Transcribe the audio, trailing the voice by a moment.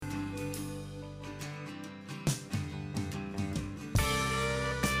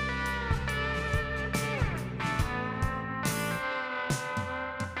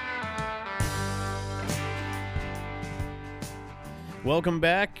Welcome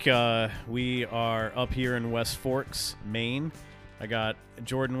back. We are up here in West Forks, Maine. I got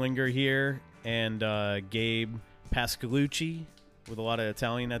Jordan Linger here and Gabe Pasqualucci with a lot of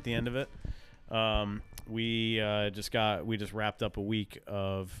Italian at the end of it. We just wrapped up a week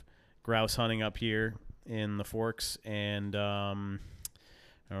of grouse hunting up here in the Forks, and I don't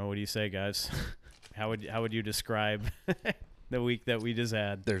know, what do you say, guys? How would you describe the week that we just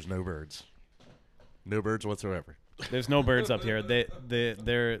had? There's no birds. No birds whatsoever. There's no birds up here.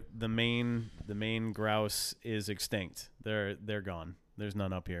 The Maine grouse is extinct. They're gone. There's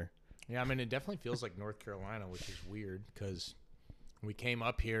none up here. Yeah, I mean, it definitely feels like North Carolina, which is weird because we came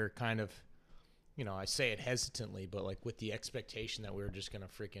up here kind of, I say it hesitantly, but like with the expectation that we were just going to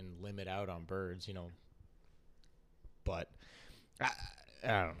freaking limit out on birds, But I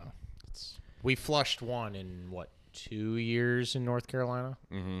don't know. We flushed one in, 2 years in North Carolina?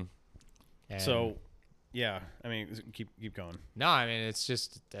 Mm-hmm. So, yeah, I mean, keep going. No, I mean, it's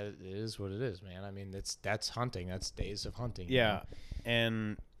just, it is what it is, man. I mean, that's hunting. That's days of hunting. Yeah,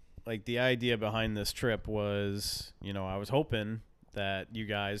 and like the idea behind this trip was, I was hoping that you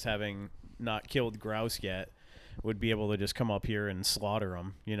guys, having not killed grouse yet, would be able to just come up here and slaughter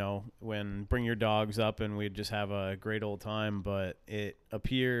them, bring your dogs up and we'd just have a great old time. But it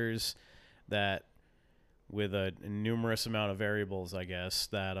appears that with a numerous amount of variables, I guess,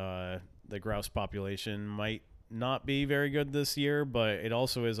 that the grouse population might not be very good this year, but it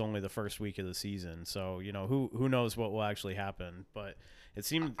also is only the first week of the season. So, who knows what will actually happen. But it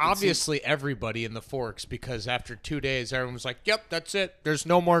seemed obviously everybody in the Forks, because after 2 days, everyone was like, yep, that's it. There's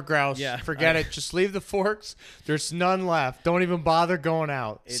no more grouse. Yeah, forget it. Just leave the Forks. There's none left. Don't even bother going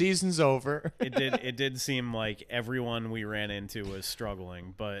out. Season's over. It did seem like everyone we ran into was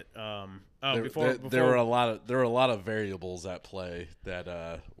struggling, but there were a lot of variables at play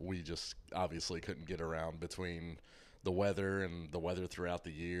that we just obviously couldn't get around, between the weather and the weather throughout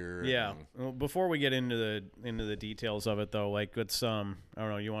the year. Yeah. Well, before we get into the details of it, though, like, let's I don't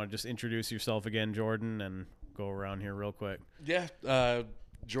know, you want to just introduce yourself again, Jordan, and go around here real quick? Yeah.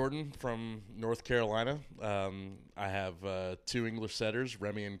 Jordan from North Carolina. I have 2 English setters,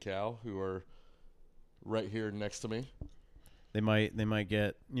 Remy and Cal, who are right here next to me. You might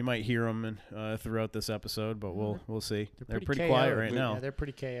hear them throughout this episode, but we'll see. They're pretty KO'd quiet right now. Yeah, they're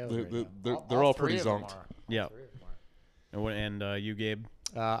pretty KO'd. They're all pretty zonked. Yeah. And you, Gabe?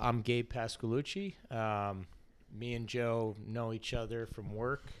 I'm Gabe Pasqualucci. Me and Joe know each other from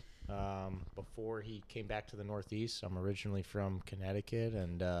work before he came back to the Northeast. I'm originally from Connecticut,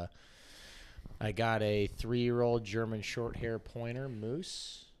 and I got a 3-year-old German short-hair pointer,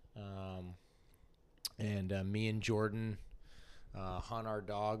 Moose. And me and Jordan hunt our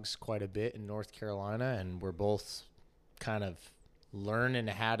dogs quite a bit in North Carolina, and we're both kind of learning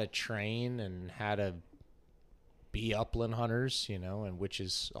how to train and how to be upland hunters, and which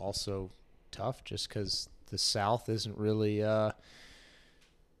is also tough just because the South isn't really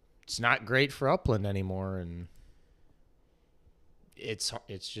it's not great for upland anymore, and it's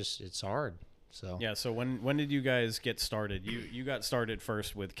hard. So yeah. So when did you guys get started? You got started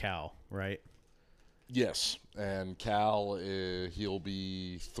first with Cal, right? Yes, and Cal, he'll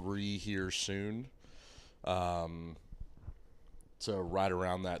be 3 here soon. So right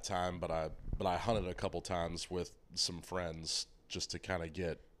around that time, but I hunted a couple times with some friends just to kind of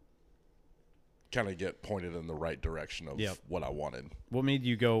get pointed in the right direction of what I wanted. What made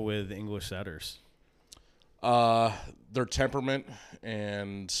you go with English setters? Their temperament,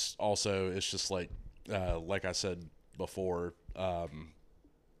 and also it's just like I said before,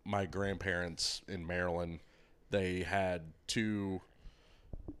 my grandparents in Maryland, they had 2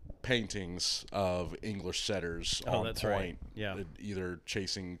 paintings of English setters on that's point, right. Yeah, either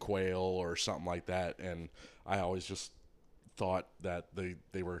chasing quail or something like that, and I always just thought that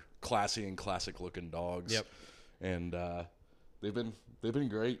they were classy and classic looking dogs. Yep. And they've been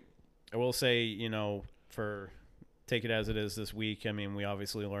great. I will say, for take it as it is this week, I mean, we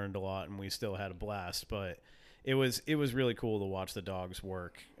obviously learned a lot and we still had a blast, but it was really cool to watch the dogs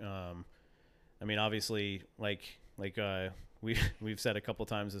work. I mean, obviously, like we've said a couple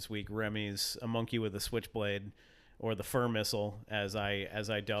times this week, Remy's a monkey with a switchblade, or the fur missile, as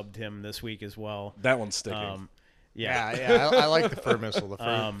I dubbed him this week as well. That one's sticking. Yeah. I like the fur missile.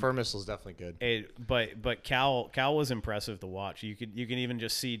 The fur missile is definitely good. But Cal was impressive to watch. You can even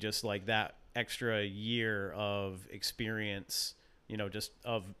just see just like that extra year of experience, just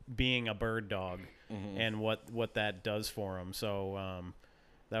of being a bird dog, and what that does for him. So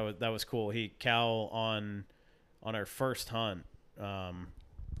that was cool. Cal on our first hunt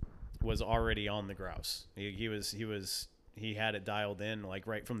was already on the grouse. He was he had it dialed in like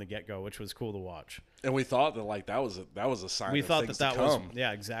right from the get go, which was cool to watch. And we thought that like that was a sign. We of thought things that to was come.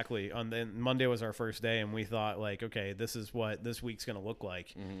 yeah, exactly. On then Monday was our first day, and we thought like, okay, this is what this week's gonna look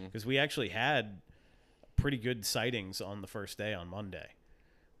like, because we actually had pretty good sightings on the first day on Monday.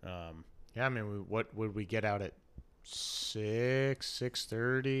 Yeah, I mean, what would we get out at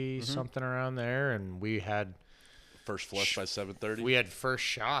 6:30, something around there, and we had First flush by 7:30. we had first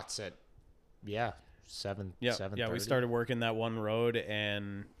shots at 7:30. Yeah, we started working that one road,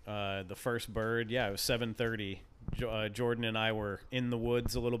 and the first bird, it was 7:30. Jordan and I were in the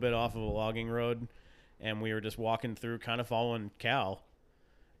woods a little bit off of a logging road, and we were just walking through, kind of following Cal,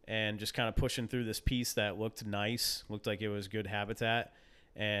 and just kind of pushing through this piece that looked nice, looked like it was good habitat,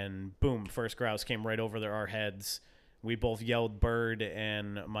 and boom, first grouse came right over our heads. We both yelled bird,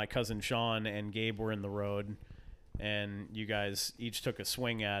 and my cousin Sean and Gabe were in the road, and you guys each took a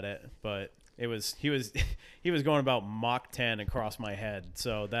swing at it, but he was going about Mach 10 across my head.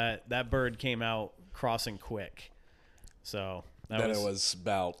 So that bird came out crossing quick. So Then it was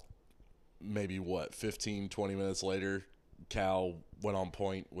about maybe 15, 20 minutes later, Cal went on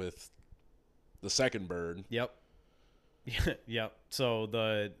point with the second bird. Yep. Yep. So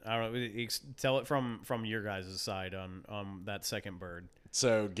I don't know, tell it from your guys' side on that second bird.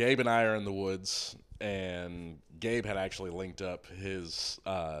 So Gabe and I are in the woods, and Gabe had actually linked up his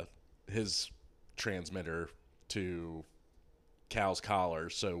transmitter to Cal's collar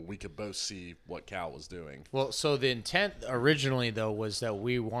so we could both see what Cal was doing. Well, so the intent originally, though, was that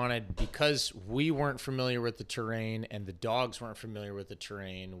we wanted, because we weren't familiar with the terrain and the dogs weren't familiar with the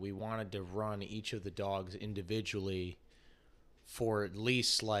terrain, we wanted to run each of the dogs individually for at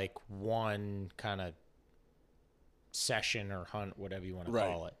least like one kind of session or hunt, whatever you want to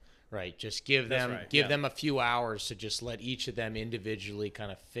call it. Right. Just give them them a few hours to just let each of them individually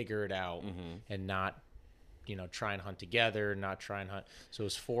kind of figure it out and not, try and hunt together, not try and hunt. So it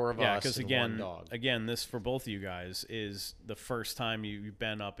was four of us and one dog. Again, this for both of you guys is the first time you've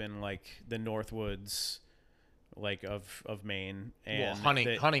been up in like the North Woods, like of Maine, and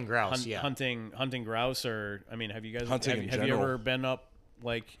hunting grouse, hunting grouse, or I mean, have you guys hunting have you ever been up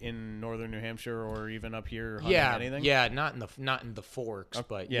like in northern New Hampshire or even up here hunting anything? Yeah, not in the forks,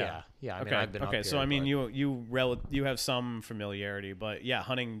 but yeah. I mean, I've been up here, so I mean, you have some familiarity, but yeah,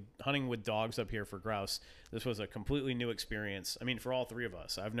 hunting with dogs up here for grouse, this was a completely new experience. I mean, for all three of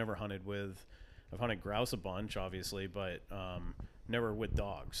us, I've hunted grouse a bunch, obviously, but never with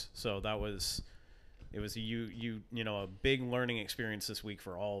dogs. So it was a big learning experience this week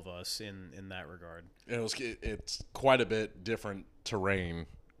for all of us in that regard. It's quite a bit different terrain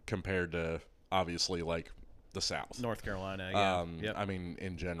compared to obviously like the South, North Carolina. Yeah. Yep. I mean,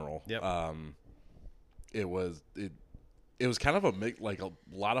 in general. Yep. It was kind of a mix. Like a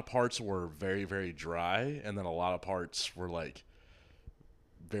lot of parts were very, very dry, and then a lot of parts were like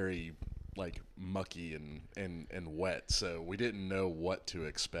very like mucky and wet. So we didn't know what to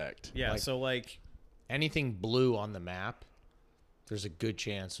expect. Yeah. So like anything blue on the map, there's a good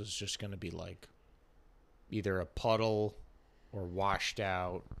chance it was just going to be like either a puddle or washed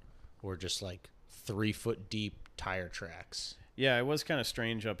out or just like 3 foot deep tire tracks. Yeah, it was kind of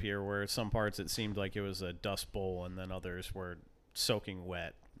strange up here where some parts it seemed like it was a dust bowl and then others were soaking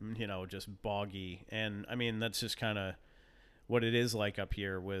wet, just boggy. And I mean, that's just kind of what it is like up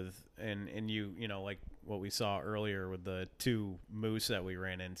here with, and like what we saw earlier with the 2 moose that we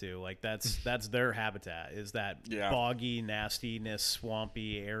ran into, like that's their habitat, is that boggy nastiness,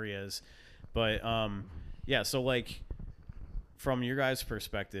 swampy areas. But so like from your guys'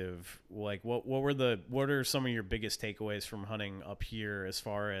 perspective, like what are some of your biggest takeaways from hunting up here as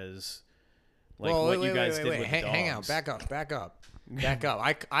far as like what you guys did with the dogs? Hang out, back up.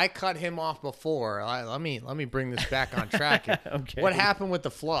 I cut him off before. Let me bring this back on track here. Okay. What happened with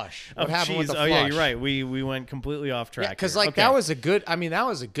the flush? What happened with the flush? Oh yeah, you're right. We went completely off track. Because that was a good. I mean, that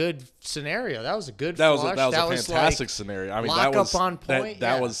was a good scenario. That was a good. That flush. was a fantastic scenario. I mean, that was up on point.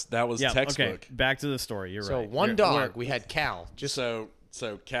 That was textbook. Okay, back to the story. You're right. So one dog. We had Cal. So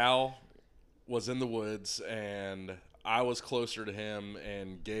Cal was in the woods, and I was closer to him,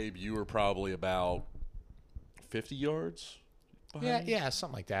 and Gabe, you were probably about 50 yards. Yeah,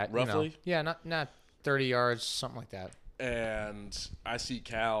 something like that. Roughly? Yeah, not 30 yards, something like that. And I see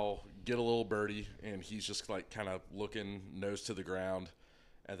Cal get a little birdie, and he's just like kind of looking nose to the ground,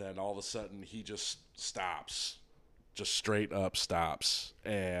 and then all of a sudden he just stops, just straight up stops,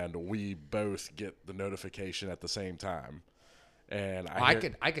 and we both get the notification at the same time. And I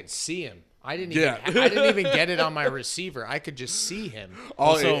could see him. I didn't even get it on my receiver. I could just see him.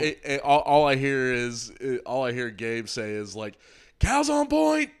 All I hear Gabe say is like, "Cal's on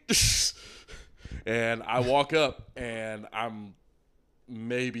point," And I walk up, and I'm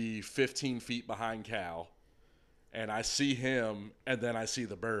maybe 15 feet behind Cal, and I see him, and then I see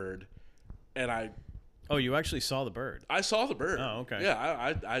the bird, and Oh, you actually saw the bird. I saw the bird. Oh, okay.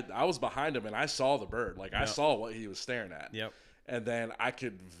 Yeah, I was behind him, and I saw the bird. Like, I Yep. saw what he was staring at. Yep. And then I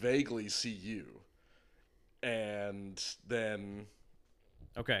could vaguely see you. And then...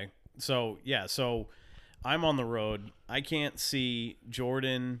 Okay. So I'm on the road. I can't see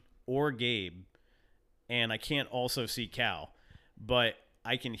Jordan or Gabe, and I can't also see Cal, but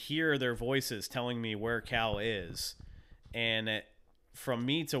I can hear their voices telling me where Cal is, and from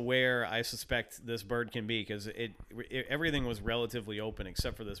me to where I suspect this bird can be, because everything was relatively open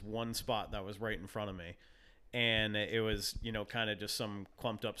except for this one spot that was right in front of me, and it was kind of just some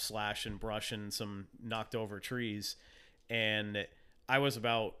clumped up slash and brush and some knocked over trees, and I was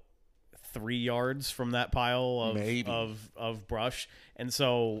about 3 yards from that pile of brush, and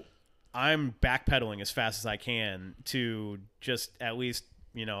so I'm backpedaling as fast as I can to just at least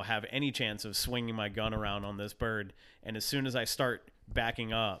have any chance of swinging my gun around on this bird. And as soon as I start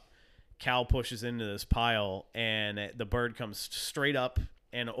backing up, Cal pushes into this pile, and the bird comes straight up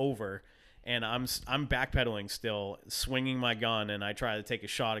and over, and I'm backpedaling still, swinging my gun, and I try to take a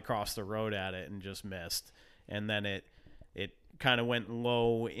shot across the road at it and just missed. And then it kind of went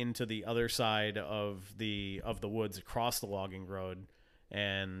low into the other side of the woods across the logging road,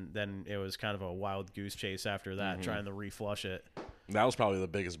 and then it was kind of a wild goose chase after that, trying to reflush it. That was probably the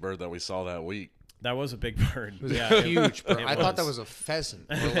biggest bird that we saw that week. That was a big bird. It was a huge bird. I thought that was. was a pheasant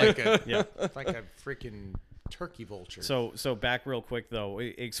or like a like a freaking turkey vulture. So back real quick though,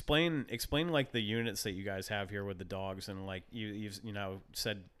 explain like the units that you guys have here with the dogs, and like you've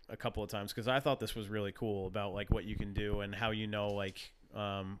said a couple of times, because I thought this was really cool about like what you can do and how like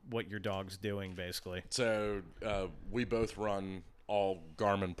what your dog's doing basically. So we both run all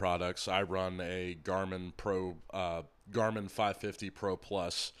Garmin products. I run a Garmin 550 Pro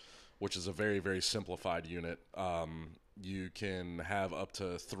Plus, which is a very, very simplified unit. You can have up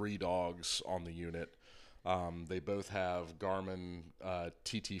to 3 dogs on the unit. They both have Garmin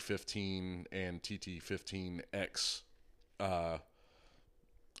TT15 and TT15X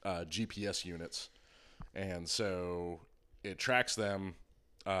GPS units. And so it tracks them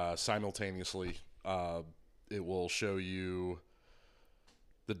simultaneously. It will show you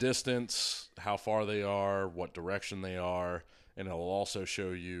the distance, how far they are, what direction they are, and it'll also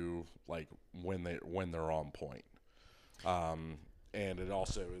show you like when they're on point. And it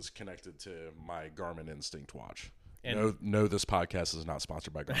also is connected to my Garmin Instinct watch. And no, this podcast is not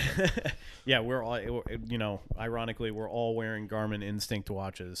sponsored by Garmin. Yeah, we're all, ironically, we're all wearing Garmin Instinct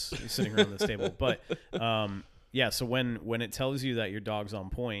watches sitting around this table. But yeah, so when it tells you that your dog's on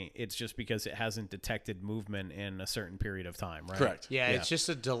point, it's just because it hasn't detected movement in a certain period of time, right? Correct. Yeah, it's just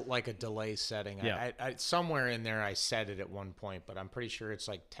like a delay setting. Yeah. I somewhere in there I set it at one point, but I'm pretty sure it's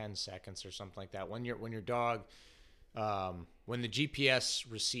like 10 seconds or something like that. When your dog, when the GPS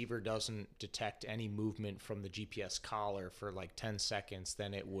receiver doesn't detect any movement from the GPS collar for like 10 seconds,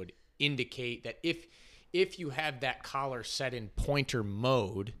 then it would indicate that if you had that collar set in pointer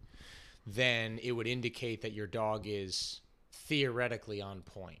mode, then it would indicate that your dog is theoretically on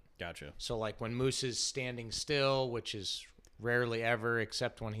point. Gotcha. So like when Moose is standing still, which is rarely ever,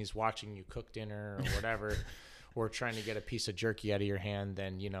 except when he's watching you cook dinner or whatever, or trying to get a piece of jerky out of your hand,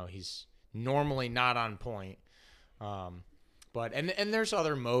 then, he's normally not on point. But there's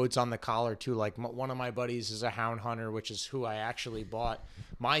other modes on the collar too. Like one of my buddies is a hound hunter, which is who I actually bought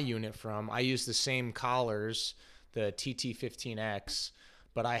my unit from. I use the same collars, the TT15X,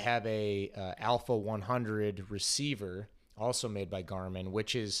 but I have a Alpha 100 receiver, also made by Garmin,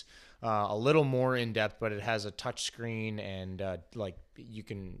 which is a little more in depth, but it has a touch screen and it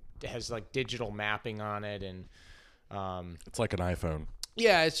has like digital mapping on it, and it's like an iPhone.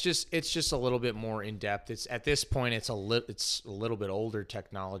 Yeah, it's just a little bit more in depth. It's at this point it's a little bit older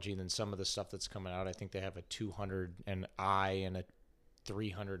technology than some of the stuff that's coming out. I think they have a 200i and a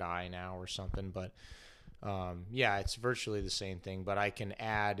 300i now or something, but yeah, it's virtually the same thing. But I can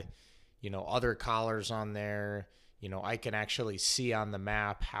add, other collars on there. I can actually see on the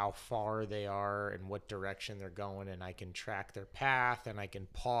map how far they are and what direction they're going, and I can track their path, and I can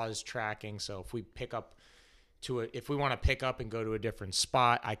pause tracking. So if we pick up if we want to pick up and go to a different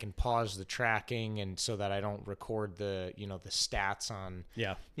spot, I can pause the tracking, and so that I don't record the stats on.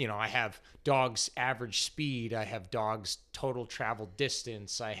 Yeah. I have dogs' average speed. I have dogs' total travel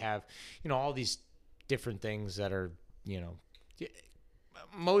distance. I have, all these different things that are,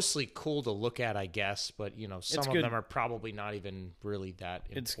 mostly cool to look at, I guess, but some of them are probably not even really that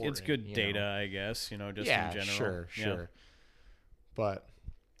important. It's good data, I guess, just in general. Sure. But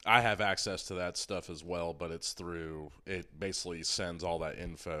I have access to that stuff as well, but it basically sends all that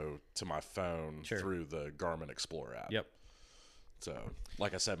info to my phone through the Garmin Explorer app. Yep. So,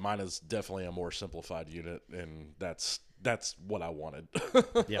 like I said, mine is definitely a more simplified unit, and that's what I wanted.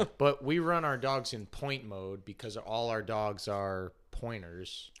 Yeah. But we run our dogs in point mode because all our dogs are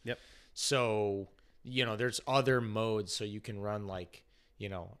pointers. Yep. So, there's other modes. So you can run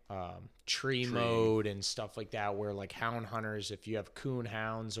tree mode and stuff like that, where like hound hunters, if you have coon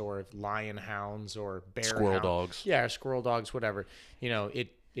hounds or if lion hounds or bear Squirrel hound, dogs. Yeah, squirrel dogs, whatever.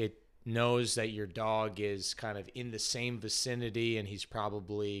 It knows that your dog is kind of in the same vicinity and he's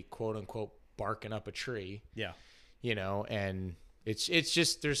probably quote unquote barking up a tree. Yeah. And it's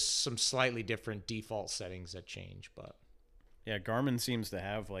just there's some slightly different default settings that change, but yeah, Garmin seems to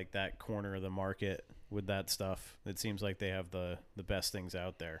have like that corner of the market with that stuff. It seems like they have the best things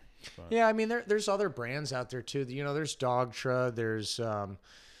out there. But. Yeah, I mean there's other brands out there too. There's Dogtra, there's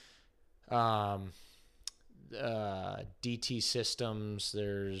DT Systems,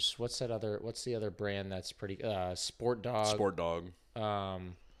 there's what's the other brand that's pretty Sport Dog.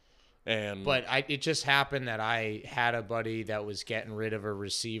 But it just happened that I had a buddy that was getting rid of a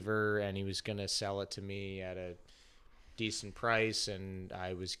receiver and he was going to sell it to me at a decent price, and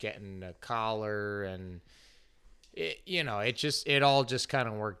I was getting a collar, and it all just kind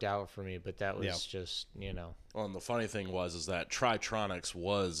of worked out for me, but that was just. Well, and the funny thing is that Tritronics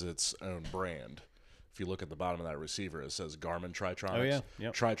was its own brand. If you look at the bottom of that receiver, it says Garmin Tritronics. Oh, yeah.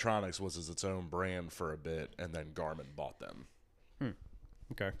 Yep. Tritronics was its own brand for a bit, and then Garmin bought them.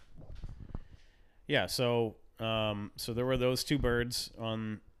 Okay. Yeah, so there were those two birds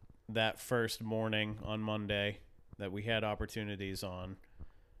on that first morning on Monday that we had opportunities on.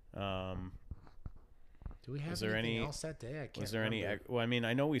 Do we have anything else that day? I can't Was there remember. well, I mean,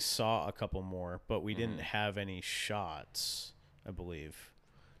 I know we saw a couple more, but we didn't have any shots, I believe.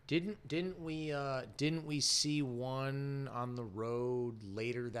 Didn't we see one on the road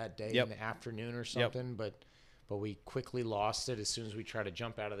later that day in the afternoon or something? But we quickly lost it as soon as we tried to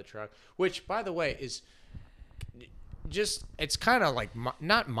jump out of the truck. Which, by the way, is just it's kind of like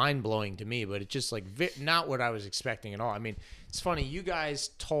not mind blowing to me, but it's just like not what I was expecting at all. I mean, it's funny. You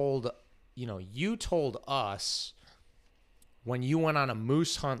guys told us when you went on a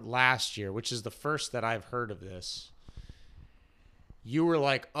moose hunt last year, which is the first that I've heard of this. You were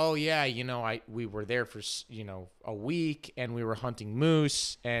like, oh yeah, we were there for, a week and we were hunting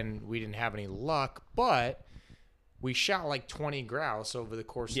moose and we didn't have any luck, but we shot like 20 grouse over the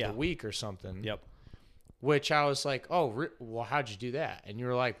course of the week or something. Yep. Which I was like, oh, well, how'd you do that? And you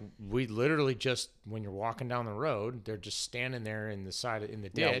were like, we literally just, when you're walking down the road, they're just standing there in the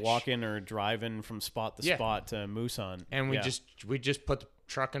ditch. Yeah, walking or driving from spot to spot to moose hunt. And we just put the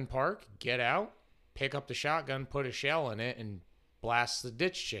truck in park, get out, pick up the shotgun, put a shell in it, and blast the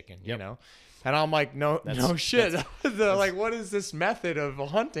ditch chicken, And I'm like, no shit. Like, what is this method of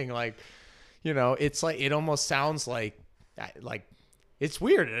hunting? Like, it's like, it almost sounds like it's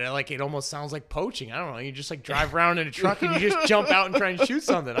weird. It almost sounds like poaching. I don't know. You just like drive around in a truck and you just jump out and try and shoot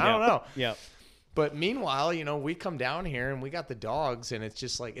something. I don't know. Yeah. But meanwhile, we come down here and we got the dogs, and it's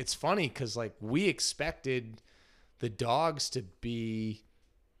just like, it's funny because like we expected the dogs to be,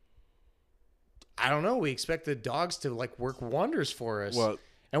 I don't know. We expect the dogs to like work wonders for us.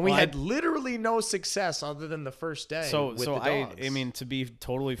 And we had literally no success other than the first day. With the dogs. I mean, to be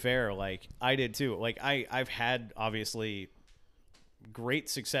totally fair, like I did too. Like I've had obviously great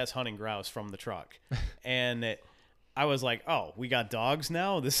success hunting grouse from the truck, and I was like, oh, we got dogs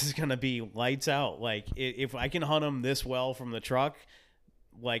now. This is gonna be lights out. Like if I can hunt them this well from the truck,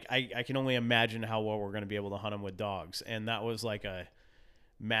 like I can only imagine how well we're gonna be able to hunt them with dogs. And that was like a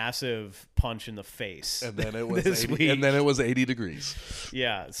massive punch in the face. And then it was 80 degrees.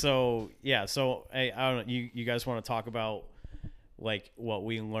 So I don't know. You guys want to talk about like what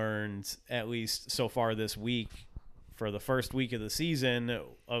we learned at least so far this week for the first week of the season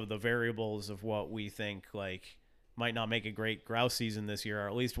of the variables of what we think like might not make a great grouse season this year, or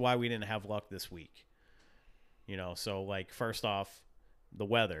at least why we didn't have luck this week. So like first off, the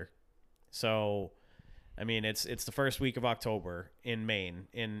weather. So I mean, it's the first week of October in Maine,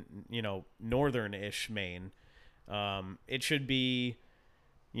 in northern-ish Maine. It should be,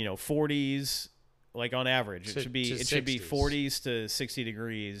 40s, like on average. It should be 40s to 60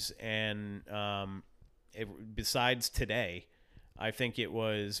 degrees, and besides today, I think it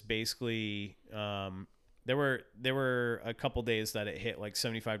was basically there were a couple days that it hit like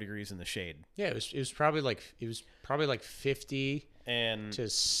 75 degrees in the shade. Yeah, it was probably like 50 and to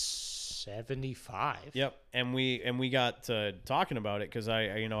 75. Yep, and we got to talking about it because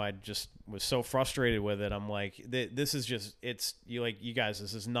I just was so frustrated with it. I'm like, this is just you guys,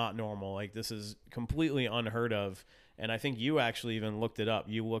 this is not normal. Like, this is completely unheard of. And I think you actually even looked it up.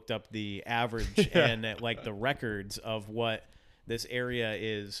 You looked up the average and like the records of what this area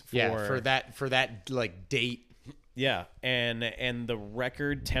is for that like date. Yeah, and the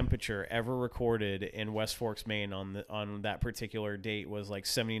record temperature ever recorded in West Forks, Maine on that particular date was like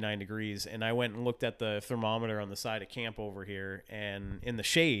 79 degrees. And I went and looked at the thermometer on the side of camp over here, and in the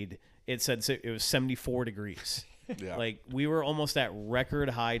shade it said it was 74 degrees. Yeah. Like, we were almost at record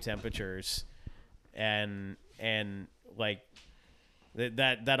high temperatures, and like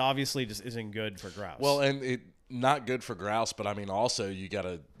that obviously just isn't good for grouse. Well, and it not good for grouse, but I mean, also you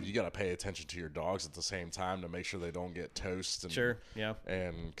gotta pay attention to your dogs at the same time to make sure they don't get toast. And, sure, yeah,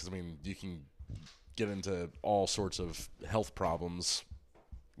 and because I mean, you can get into all sorts of health problems.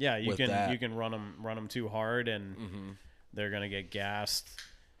 Yeah, you can run them too hard, and they're gonna get gassed.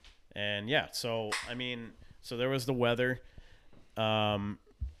 And yeah, so I mean, so there was the weather.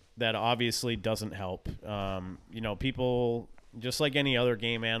 That obviously doesn't help. People, just like any other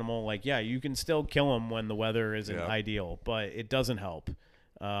game animal, like, yeah, you can still kill them when the weather isn't ideal, but it doesn't help.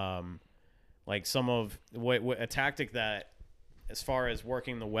 Like, some of a tactic that, as far as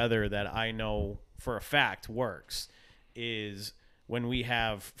working the weather, that I know for a fact works is when we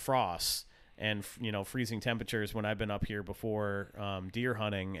have frosts and freezing temperatures. When I've been up here before deer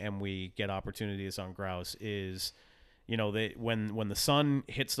hunting and we get opportunities on grouse, is when the sun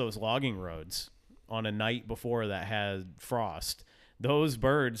hits those logging roads on a night before that had frost, those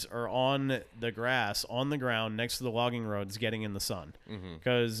birds are on the grass, on the ground next to the logging roads, getting in the sun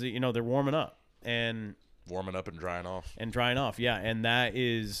because they're warming up and drying off. Yeah, and that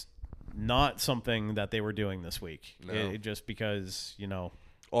is not something that they were doing this week. No. Just because Well,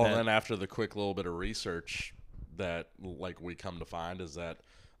 and then after the quick little bit of research that like we come to find is that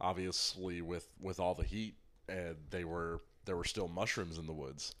obviously with all the heat, there were still mushrooms in the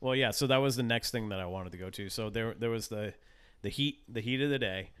woods. Well, yeah, so that was the next thing that I wanted to go to. So there was the heat of the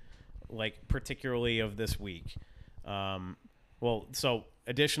day, like particularly of this week. So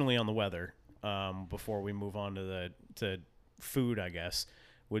additionally on the weather, before we move on to food, I guess,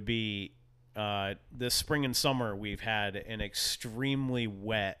 would be this spring and summer we've had an extremely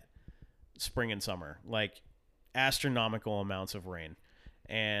wet spring and summer, like astronomical amounts of rain.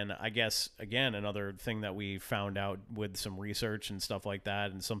 And I guess, again, another thing that we found out with some research and stuff like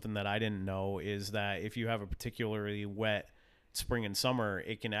that, and something that I didn't know, is that if you have a particularly wet spring and summer,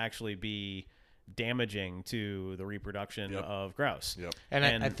 it can actually be damaging to the reproduction of grouse. Yep.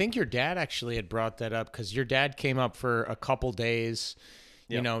 And I think your dad actually had brought that up because your dad came up for a couple days,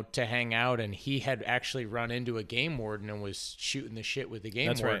 to hang out, and he had actually run into a game warden and was shooting the shit with the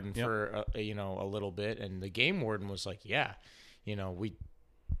game warden for a little bit, and the game warden was like, "Yeah,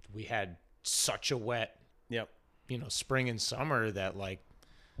 we had such a wet, spring and summer that like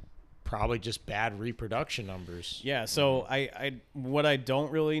probably just bad reproduction numbers." Yeah. So what I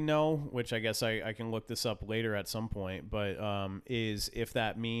don't really know, which I guess I can look this up later at some point, but is if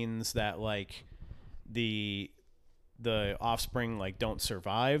that means that like the offspring like don't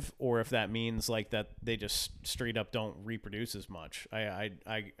survive, or if that means like that they just straight up don't reproduce as much. I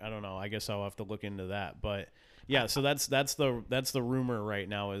don't know. I guess I'll have to look into that, but. Yeah, so that's the rumor right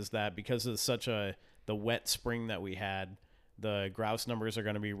now, is that because of the wet spring that we had, the grouse numbers are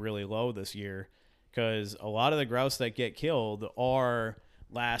going to be really low this year, because a lot of the grouse that get killed are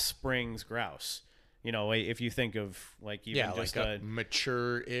last spring's grouse. If you think of like even just like a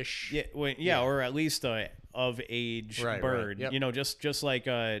mature-ish, or at least a of age bird. Right. Yep. Just like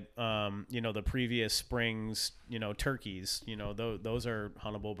the previous spring's turkeys. Those are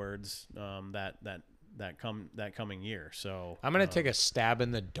huntable birds. That coming year. So I'm going to take a stab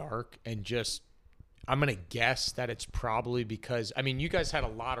in the dark and I'm going to guess that it's probably because, I mean, you guys had a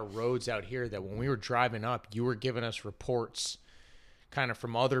lot of roads out here that when we were driving up, you were giving us reports kind of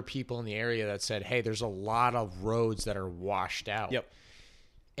from other people in the area that said, hey, there's a lot of roads that are washed out. Yep.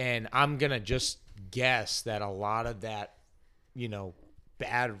 And I'm going to just guess that a lot of that,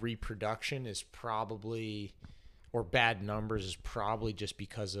 bad reproduction is probably, or bad numbers is probably just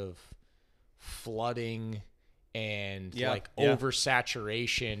because of flooding and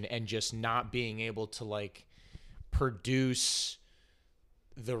oversaturation and just not being able to like produce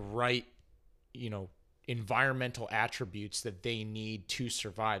the right environmental attributes that they need to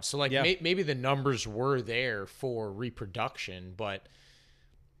survive. So like maybe the numbers were there for reproduction, but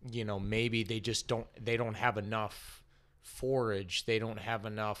maybe they don't have enough forage, they don't have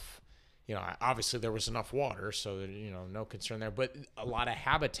enough obviously there was enough water, so no concern there. But a lot of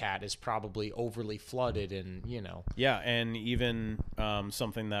habitat is probably overly flooded, and Yeah, and even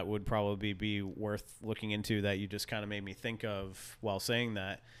something that would probably be worth looking into that you just kind of made me think of while saying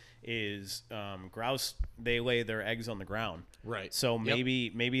that is grouse. They lay their eggs on the ground, right? So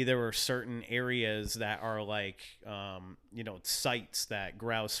maybe there were certain areas that are like sites that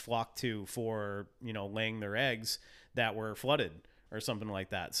grouse flock to for laying their eggs that were flooded or something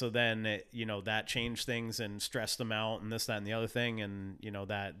like that. So then that changed things and stressed them out and this, that, and the other thing, and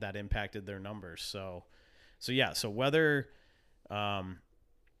that impacted their numbers. So weather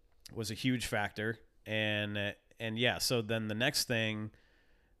was a huge factor, and yeah. So then the next thing,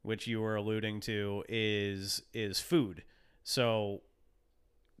 which you were alluding to, is food. So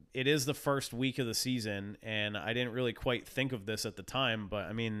it is the first week of the season, and I didn't really quite think of this at the time, but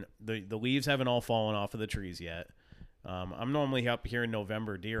I mean the leaves haven't all fallen off of the trees yet. I'm normally up here in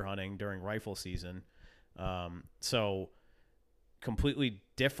November deer hunting during rifle season, so completely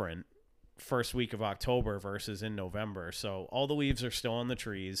different first week of October versus in November. So all the leaves are still on the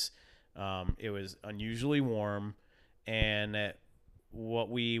trees. It was unusually warm, and what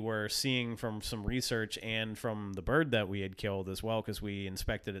we were seeing from some research and from the bird that we had killed as well, because we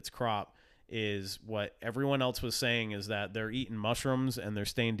inspected its crop, is what everyone else was saying is that they're eating mushrooms and they're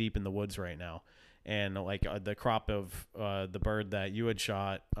staying deep in the woods right now. And like the crop of the bird that you had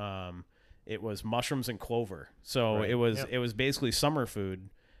shot, it was mushrooms and clover. So Right. it was basically summer food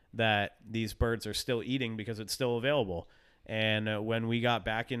that these birds are still eating because it's still available. And when we got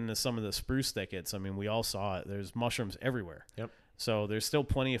back into some of the spruce thickets, I mean, we all saw it. There's mushrooms everywhere. Yep. So there's still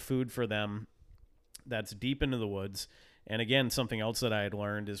plenty of food for them that's deep into the woods. And again, something else that I had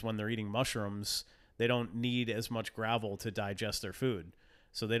learned is when they're eating mushrooms, they don't need as much gravel to digest their food.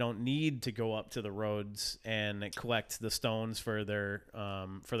 So they don't need to go up to the roads and collect the stones for their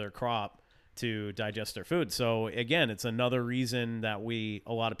crop to digest their food. So again, it's another reason that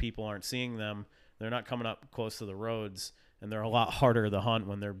a lot of people aren't seeing them. They're not coming up close to the roads, and they're a lot harder to hunt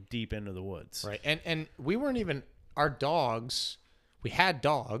when they're deep into the woods. Right. And we weren't even, our dogs, we had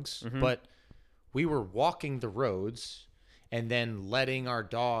dogs, but we were walking the roads and then letting our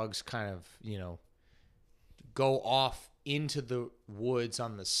dogs kind of, go off into the woods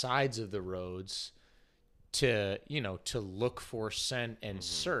on the sides of the roads to look for scent and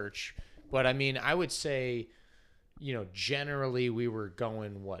search. But I mean, I would say, generally we were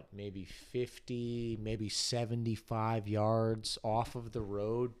going maybe 50, maybe 75 yards off of the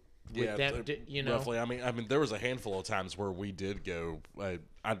road. Yeah, them, roughly. I mean, there was a handful of times where we did go,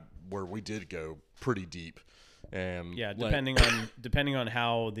 pretty deep, and yeah, depending on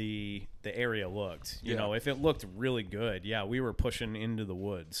how the area looked. You know, if it looked really good, yeah, we were pushing into the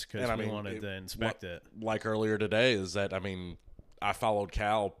woods because we wanted to inspect it. Like earlier today, is that I followed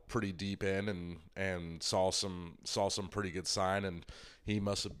Cal pretty deep in and saw some pretty good sign, and he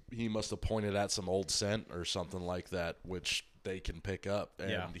must have pointed at some old scent or something like that, which they can pick up.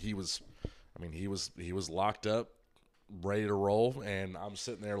 And he was locked up, ready to roll, and I'm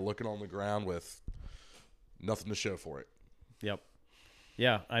sitting there looking on the ground with nothing to show for it. Yep.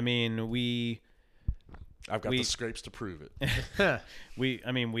 Yeah, I mean I've got the scrapes to prove it. we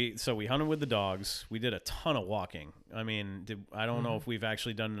hunted with the dogs. We did a ton of walking. I mean, I don't know if we've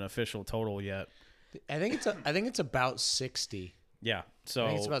actually done an official total yet. I think it's about 60. Yeah, so I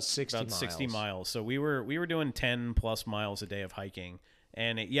think it's about 60 miles. So we were doing 10 plus miles a day of hiking,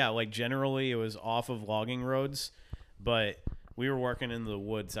 and generally it was off of logging roads, but we were working in the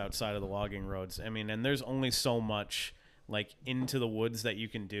woods outside of the logging roads. I mean, and there's only so much like into the woods that you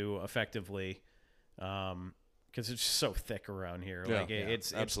can do effectively. Because it's just so thick around here. Yeah, like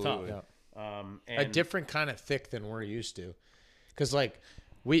it's absolutely. tough. And a different kind of thick than we're used to. Because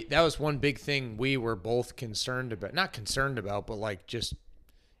that was one big thing we were both not concerned about, but like just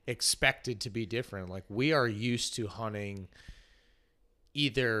expected to be different. Like we are used to hunting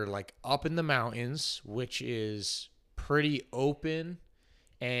either like up in the mountains, which is pretty open,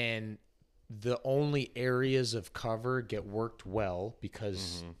 and the only areas of cover get worked well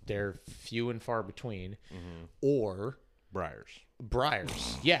because they're few and far between, or briars.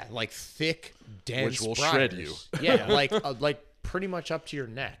 Yeah, like thick, dense, which will briars. shred you. Yeah, like pretty much up to your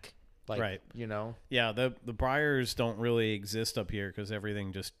neck. Like, right. Yeah, the briars don't really exist up here because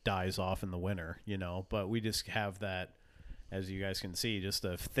everything just dies off in the winter. But we just have that, as you guys can see, just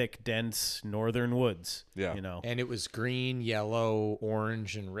a thick, dense northern woods. Yeah. And it was green, yellow,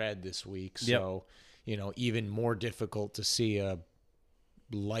 orange, and red this week. So, even more difficult to see a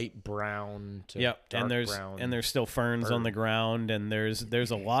light brown to dark brown. And there's still ferns on the ground, and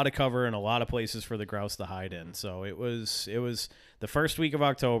there's a lot of cover and a lot of places for the grouse to hide in. So it was the first week of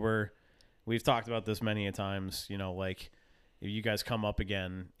October, we've talked about this many a times, you know, like if you guys come up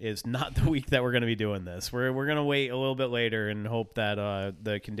again, is not the week that we're going to be doing this. We're going to wait a little bit later and hope that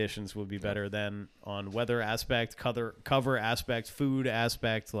the conditions will be better then on weather aspect, cover aspect, food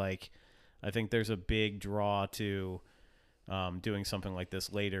aspect. Like, I think there's a big draw to doing something like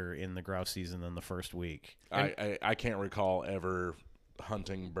this later in the grouse season than the first week. I can't recall ever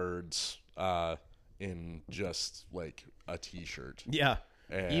hunting birds in just like a t-shirt. Yeah.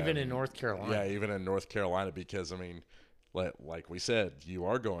 And even in North Carolina. Yeah, even in North Carolina, because I mean, like we said, you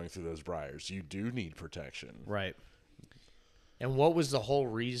are going through those briars. You do need protection. Right. And what was the whole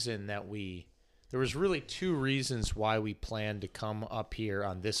reason that there was really two reasons why we planned to come up here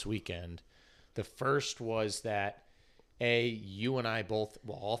on this weekend. The first was that you and I both,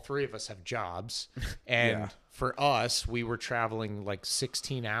 well, all three of us have jobs. And Yeah. for us, we were traveling like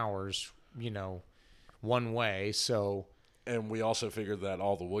 16 hours, you know, one way. So, And we also figured that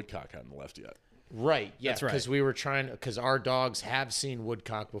all the woodcock hadn't left yet. right. Yeah. That's right. Because we were because our dogs have seen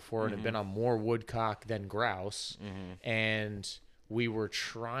woodcock before and have been on more woodcock than grouse. And we were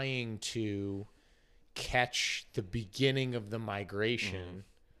trying to catch the beginning of the migration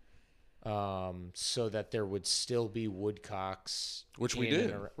so that there would still be woodcocks. Which we in did.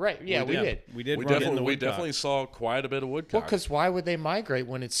 and right. Yeah, we did. We did. We run into definitely, we woodcock. definitely saw quite a bit of woodcock. Well, because why would they migrate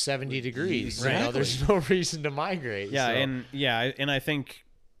when it's 70 degrees? You know, Exactly. there's no reason to migrate. Yeah, so. and I think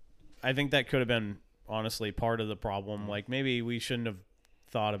that could have been honestly part of the problem. Like maybe we shouldn't have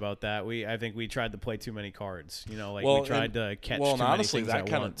thought about that. I think we tried to play too many cards. You know, like we tried to catch too and many honestly, things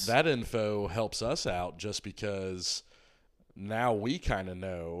that at once. that info helps us out just because now we kind of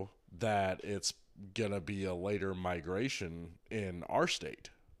know that it's gonna be a later migration in our state.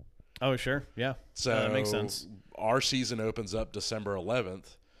 Oh, sure. Yeah. So that makes sense. Our season opens up December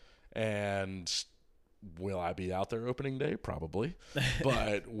 11th, and will I be out there opening day? Probably.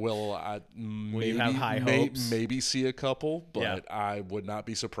 But will I maybe, have high hopes? maybe see a couple, but Yeah. I would not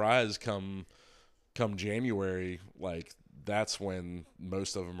be surprised come January. Like, that's when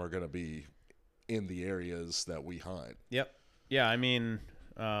most of them are going to be in the areas that we hunt. Yep. Yeah, I mean,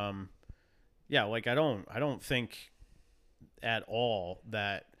 yeah, like I don't think at all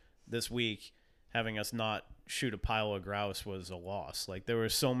that this week having us not shoot a pile of grouse was a loss. Like there were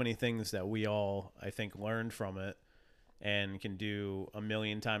so many things that we all, I think, learned from it and can do a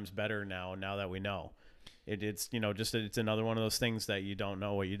million times better now that we know. It's you know, just it's another one of those things that you don't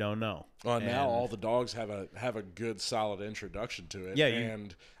know what you don't know. Well, now And- all the dogs have a good solid introduction to it. Yeah,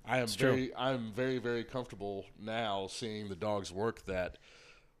 and I'm true. very, very comfortable now seeing the dogs work, that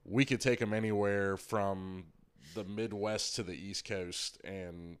we could take them anywhere from the Midwest to the East Coast,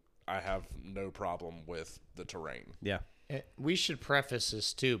 and I have no problem with the terrain. Yeah. We should preface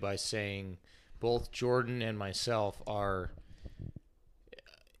this too by saying both Jordan and myself are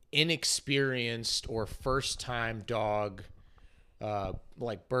inexperienced or first-time dog,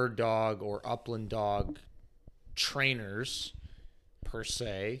 like bird dog or upland dog trainers per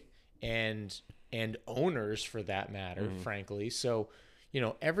se, and owners for that matter, frankly. So, you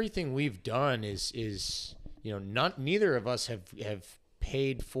know, everything we've done is you know, neither of us have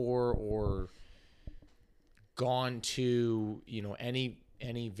paid for or gone to, you know,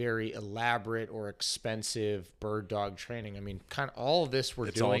 any very elaborate or expensive bird dog training. I mean, kind of all of this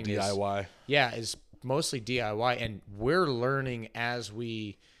It's all doing DIY. is mostly DIY, and we're learning as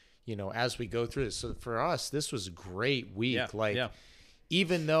we go through this. So for us, this was a great week. Yeah.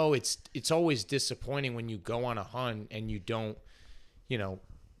 Even though it's always disappointing when you go on a hunt and you don't, you know,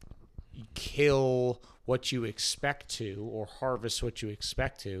 kill what you expect to or harvest what you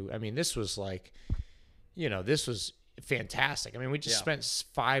expect to. I mean, this was like, you know, this was fantastic. I mean, we just spent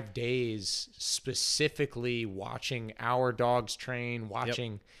 5 days specifically watching our dogs train,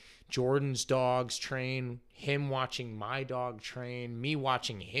 watching Jordan's dogs train, him watching my dog train, me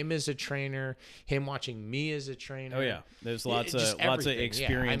watching him as a trainer, him watching me as a trainer. Oh yeah. There's lots Just of everything.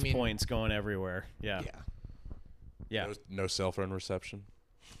 experience I mean, points going everywhere. Yeah. Yeah. No cell phone reception.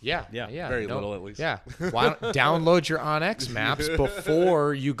 Yeah. Very little, at least. Yeah. Why don't download your OnX maps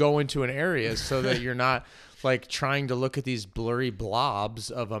before you go into an area so that you're not like trying to look at these blurry blobs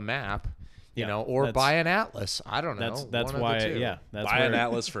of a map, you know, or buy an atlas. I don't know. That's one why. of the two. Yeah. That's Buy where, an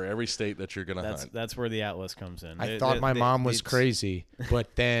atlas for every state that you're going to hunt. That's where the atlas comes in. I thought my mom was it's- crazy,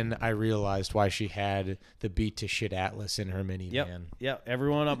 but then I realized why she had the beat to shit atlas in her minivan. Yep.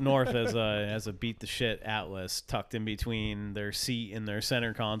 Everyone up north has a beat the shit atlas tucked in between their seat and their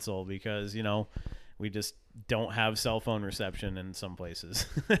center console because, you know, we just don't have cell phone reception in some places.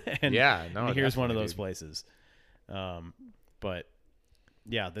 and here's one of those places. But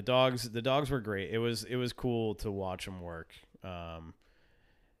yeah, the dogs were great. It was cool to watch them work.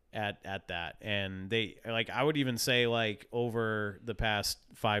 at that. And they, like, I would even say, like, over the past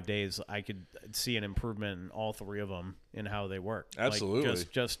 5 days, I could see an improvement in all three of them in how they work. Absolutely.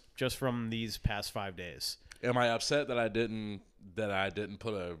 Like, just from these past 5 days. Am I upset that I didn't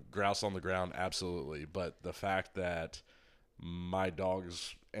put a grouse on the ground? Absolutely. But the fact that my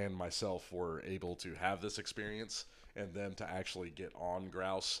dogs and myself were able to have this experience and them to actually get on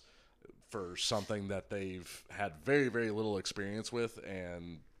grouse for something that they've had very, very little experience with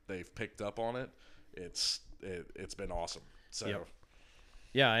and they've picked up on it, it's been awesome. So Yep.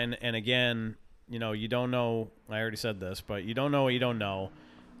 Yeah, and again, you know, you don't know, I already said this, but you don't know what you don't know.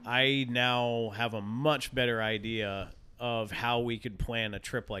 I now have a much better idea of how we could plan a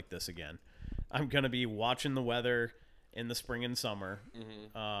trip like this again. I'm going to be watching the weather in the spring and summer.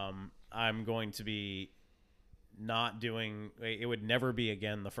 Mm-hmm. I'm going to be not doing, it would never be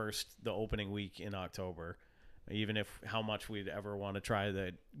again the opening week in October, even if how much we'd ever want to try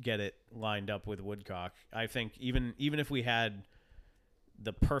to get it lined up with woodcock. I think even if we had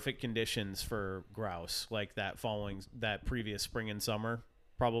the perfect conditions for grouse, like that previous spring and summer,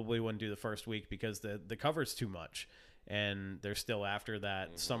 probably wouldn't do the first week because the cover's too much and they're still after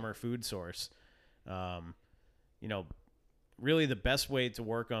that summer food source. You know, really the best way to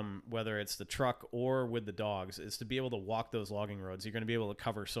work them, whether it's the truck or with the dogs, is to be able to walk those logging roads. You're going to be able to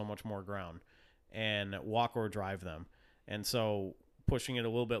cover so much more ground and walk or drive them. And so pushing it a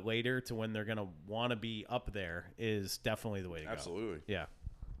little bit later to when they're going to want to be up there is definitely the way to go. Absolutely. Yeah.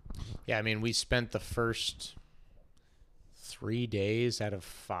 Yeah, I mean, we spent the first 3 days out of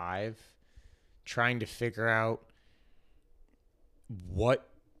 5 trying to figure out what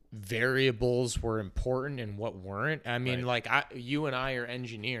variables were important and what weren't. I mean, Right. like you and I are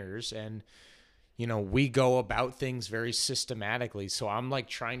engineers, and you know, we go about things very systematically. So I'm like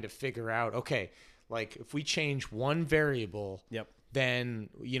trying to figure out, okay, like if we change one variable, Yep. then,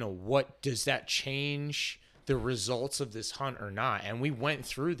 you know, what does that change the results of this hunt or not? And we went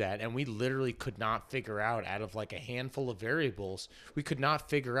through that and we literally could not figure out, out of like a handful of variables, we could not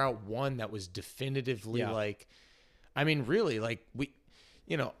figure out one that was definitively like, I mean, really, like we,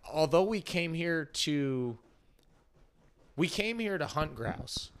 you know, although we came here to hunt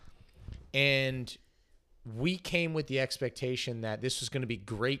grouse, and we came with the expectation that this was going to be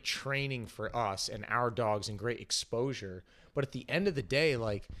great training for us and our dogs and great exposure. But at the end of the day,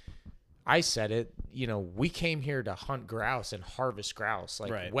 like I said it, you know, we came here to hunt grouse and harvest grouse.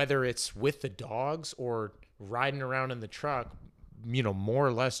 Like Right. whether it's with the dogs or riding around in the truck, you know, more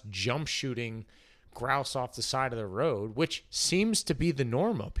or less jump shooting grouse off the side of the road, which seems to be the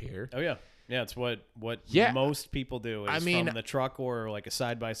norm up here. Oh yeah. Yeah, it's what Yeah. most people do is I mean, from the truck or like a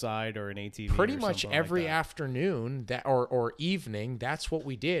side-by-side or an ATV. Pretty or much something every like that. afternoon that or evening, that's what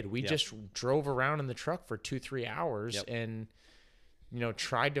we did. We Yep. just drove around in the truck for 2-3 hours Yep. and, you know,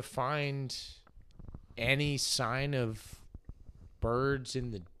 tried to find any sign of birds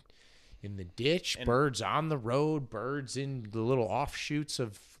in the ditch, And- birds on the road, birds in the little offshoots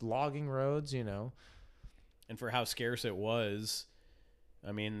of logging roads, you know. And for how scarce it was,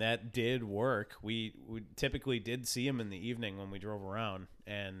 I mean, that did work. We typically did see them in the evening when we drove around,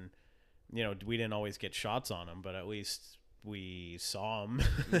 and you know, we didn't always get shots on them, but at least we saw them,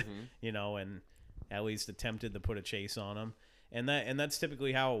 you know, and at least attempted to put a chase on them. And that's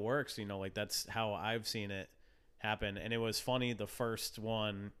typically how it works, you know, like that's how I've seen it happen. And it was funny, the first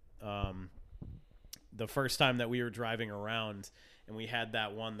one, the first time that we were driving around and we had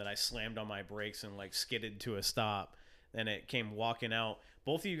that one that I slammed on my brakes and like skidded to a stop, then it came walking out.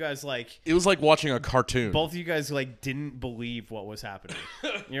 Both of you guys It was like watching a cartoon. both of you guys like didn't believe what was happening.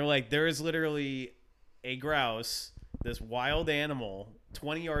 You're like, there is literally a grouse, this wild animal,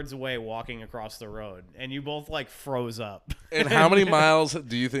 20 yards away walking across the road, and you both like froze up. And how many miles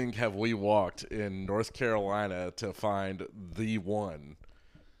do you think have we walked in North Carolina to find the one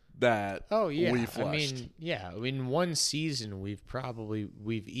that we flushed? I mean, yeah. In one season,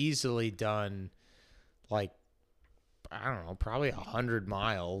 we've easily done like, I don't know, probably 100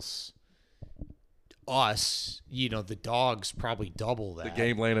 miles. Us, you know, the dogs probably double that. The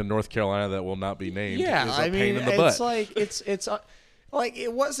game land in North Carolina that will not be named is Yeah, a I pain mean, in the butt. it's like it's like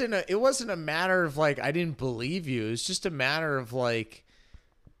it wasn't a matter of like I didn't believe you. It's just a matter of like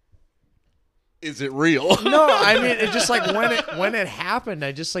is it real? No, I mean, it just like when it happened,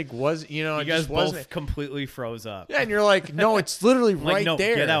 I just like was, You it guys just wasn't. both completely froze up. Yeah, and you're like, no, it's literally I'm like, right no,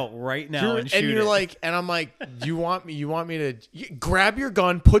 there. get out right now and shoot you're it. like, and I'm like, you want me to grab your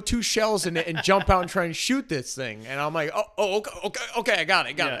gun, put 2 shells in it, and jump out and try and shoot this thing? And I'm like, okay, I got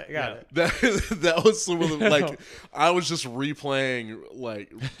it. That was some of the, like, I was just playing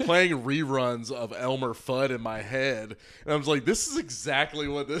reruns of Elmer Fudd in my head, and I was like, this is exactly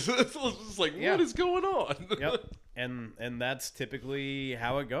what this is. I was just like, what is going on? Yep. And that's typically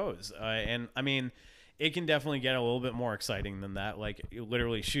how it goes. And I mean, it can definitely get a little bit more exciting than that. Like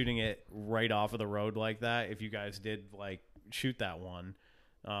literally shooting it right off of the road like that. If you guys did like shoot that one,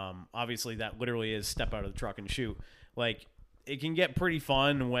 obviously that literally is step out of the truck and shoot. Like it can get pretty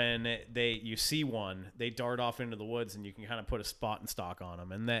fun when you see one, they dart off into the woods, and you can kind of put a spot and stock on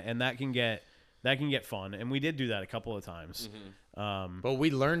them, and that can get fun. And we did do that a couple of times. But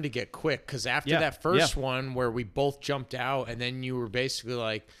we learned to get quick, because after that first one where we both jumped out, and then you were basically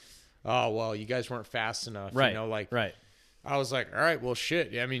like, oh, well, you guys weren't fast enough. Right. Right. I was like, all right, well,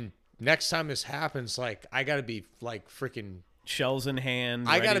 shit. I mean, next time this happens, like, I got to be like freaking shells in hand.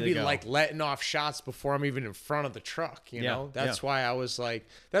 I got to be go. like letting off shots before I'm even in front of the truck. You know, that's why I was like,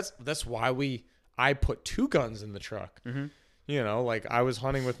 that's why I put 2 guns in the truck. Mm-hmm. You know, like I was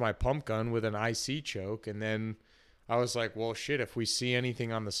hunting with my pump gun with an IC choke, and then I was like, well, shit, if we see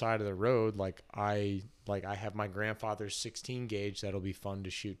anything on the side of the road, like I have my grandfather's 16 gauge that'll be fun to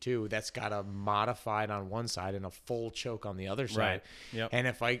shoot too. That's got a modified on one side and a full choke on the other side. Right. Yep. And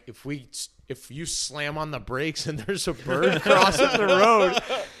if you slam on the brakes and there's a bird crossing the road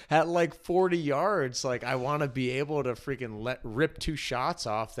at like 40 yards, like I want to be able to freaking rip 2 shots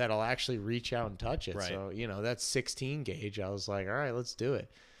off that'll actually reach out and touch it. Right. So, that's 16 gauge. I was like, all right, let's do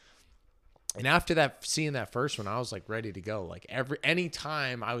it. And after that, seeing that first one, I was like ready to go. Like any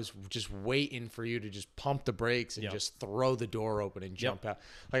time I was just waiting for you to just pump the brakes and just throw the door open and jump out.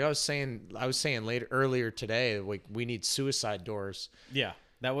 Like I was saying earlier today, like we need suicide doors. Yeah,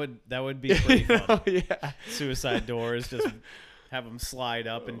 that would be pretty fun. Yeah, suicide doors, just have them slide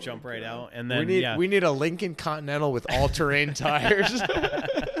up and jump right out, and then we need a Lincoln Continental with all-terrain tires.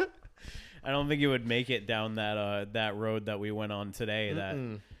 I don't think it would make it down that road that we went on today.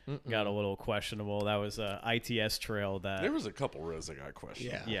 That got a little questionable. That was a ITS trail that there was a couple roads that got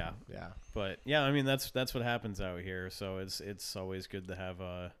questionable. Yeah. But yeah, I mean that's what happens out here. So it's always good to have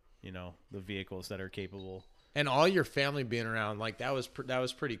the vehicles that are capable. And all your family being around, like that was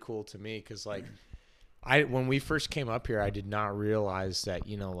pretty cool to me, because like when we first came up here, I did not realize that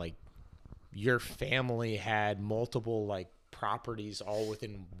like your family had multiple like properties all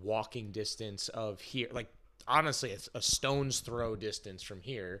within walking distance of here. Like honestly, it's a stone's throw distance from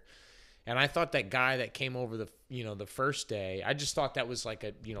here. And I thought that guy that came over the first day, I just thought that was like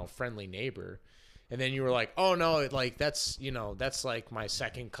a friendly neighbor. And then you were like, oh no, like that's like my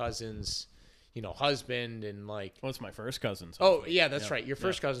second cousin's husband, and like, well, it's my first cousin's husband. Oh yeah, that's right, your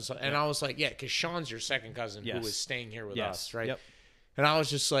first cousin's. And I was like, yeah, because Sean's your second cousin who was staying here with us, right? Yep. And I was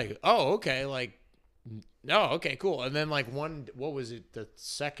just like, oh, okay, like, no, okay, cool. And then like what was it, the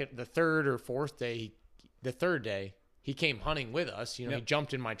third or fourth day, the third day, he came hunting with us. He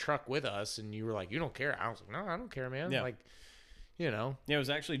jumped in my truck with us, and you were like, you don't care? I was like, no, I don't care, man. Yeah. Like, Yeah, it was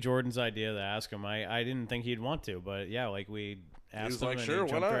actually Jordan's idea to ask him. I didn't think he'd want to, but yeah, like we asked him and he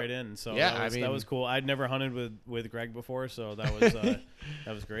jumped right in. So yeah, that was cool. I'd never hunted with Greg before, so that was that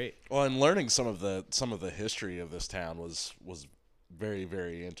was great. Well, and learning some of the history of this town was very,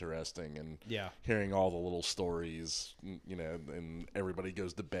 very interesting, and hearing all the little stories, and everybody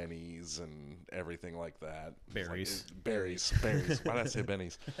goes to Benny's and everything like that. Berries. Why did I say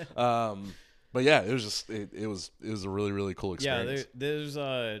Benny's? But yeah, it was just it was a really, really cool experience.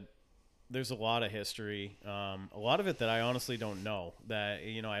 Yeah, there's a lot of history, a lot of it that I honestly don't know. That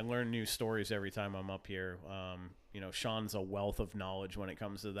I learn new stories every time I'm up here. Sean's a wealth of knowledge when it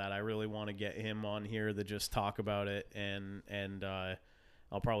comes to that. I really want to get him on here to just talk about it, and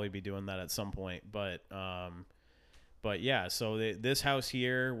I'll probably be doing that at some point. But yeah, so this house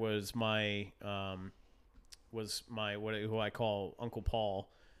here was my who I call Uncle Paul,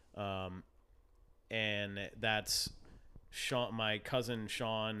 and that's Sean, my cousin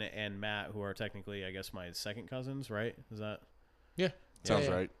Sean and Matt, who are technically, I guess, my second cousins, right? Is that? Yeah. Sounds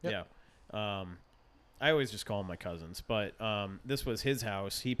right. Yeah. I always just call them my cousins, but this was his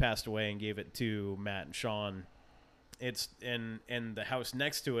house. He passed away and gave it to Matt and Sean. It's and the house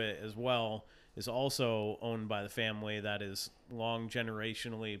next to it as well is also owned by the family that is long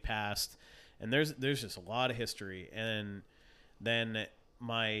generationally passed, and there's just a lot of history. And then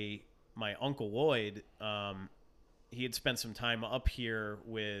my uncle Lloyd, he had spent some time up here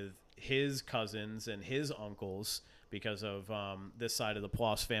with his cousins and his uncles because of this side of the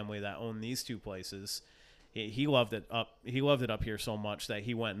Ploss family that owned these two places. He loved it up. He loved it up here so much that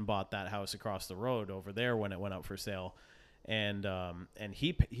he went and bought that house across the road over there when it went up for sale, and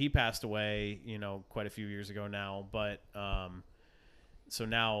he passed away, quite a few years ago now. But so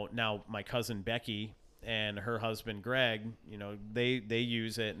now my cousin Becky and her husband Greg, they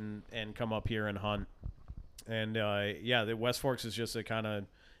use it and come up here and hunt. And the West Forks is just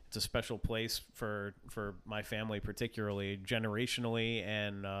it's a special place for my family, particularly generationally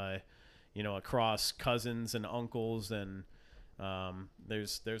and. Across cousins and uncles, and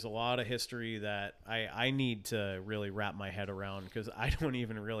there's a lot of history that I need to really wrap my head around because I don't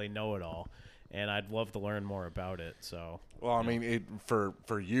even really know it all, and I'd love to learn more about it. So, well, I mean,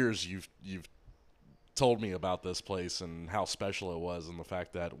 for years you've told me about this place and how special it was, and the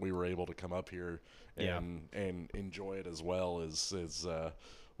fact that we were able to come up here and enjoy it as well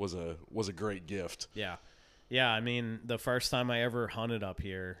was a great gift. Yeah. Yeah, I mean, the first time I ever hunted up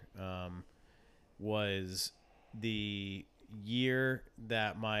here was the year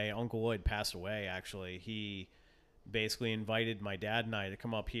that my Uncle Lloyd passed away, actually. He basically invited my dad and I to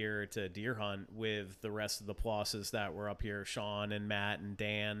come up here to deer hunt with the rest of the Plosses that were up here, Sean and Matt and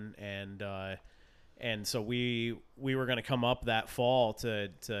Dan. And so we were going to come up that fall to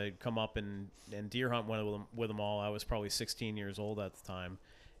come up and deer hunt with them all. I was probably 16 years old at the time.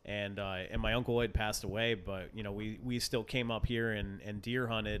 And my Uncle Lloyd passed away, but we still came up here and deer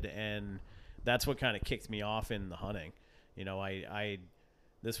hunted, and that's what kind of kicked me off in the hunting.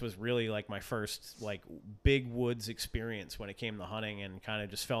 This was really like my first like big woods experience when it came to hunting, and kind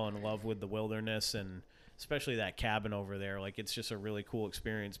of just fell in love with the wilderness, and especially that cabin over there. Like, it's just a really cool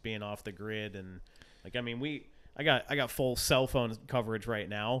experience being off the grid, and like, I mean, I got full cell phone coverage right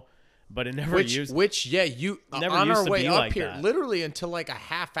now. But it never used. You never on used our to way be up like here, that. literally until like a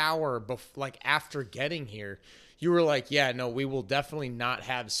half hour, after getting here, you were like, "Yeah, no, we will definitely not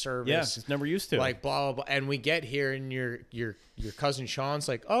have service." Yeah, it's never used to. Like blah blah blah, and we get here, and your cousin Sean's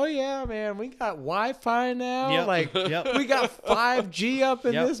like, "Oh yeah, man, we got Wi-Fi now. Yep. Like, Yep. we got 5G up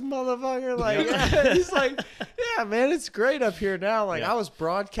in Yep. this motherfucker." Like, Yep. yeah, he's like, "Yeah, man, it's great up here now." Like, Yep. I was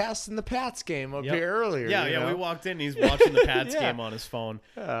broadcasting the Pats game up Yep. here earlier. Yeah, you yeah. know? We walked in. He's watching the Pats Yeah. game on his phone.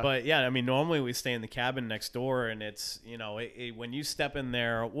 Yeah. But yeah, I mean, normally we stay in the cabin next door, and it's when you step in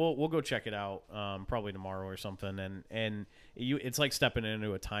there, we'll go check it out probably tomorrow or something, and it's like stepping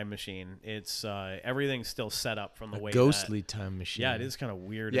into a time machine. It's everything's still set up from the way ghostly time machine. Yeah, it is kind of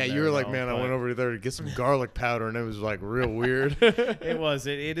weird. Yeah, in you there, were like, though, man, I but went over there to get some garlic powder, and it was like real weird. It was.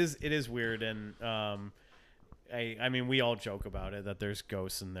 It is weird, and I mean, we all joke about it that there's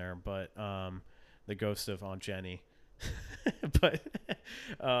ghosts in there, but the ghost of Aunt Jenny, but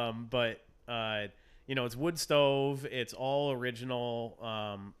it's wood stove. It's all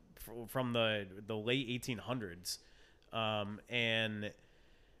original from the late 1800s, and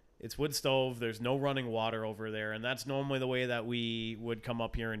it's wood stove. There's no running water over there, and that's normally the way that we would come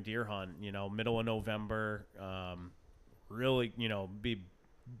up here and deer hunt. Middle of November, really, be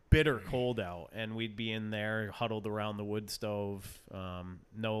bitter cold out, and we'd be in there huddled around the wood stove.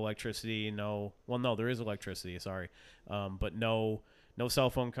 No electricity, no there is electricity, sorry, but no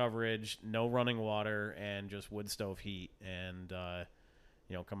cell phone coverage, no running water, and just wood stove heat, and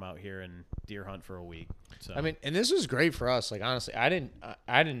come out here and deer hunt for a week. So I mean, and this was great for us. Like, honestly, I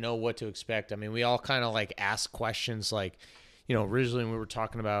didn't know what to expect. I mean, we all kind of like asked questions, like, originally we were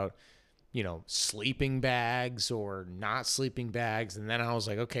talking about sleeping bags or not sleeping bags, and then I was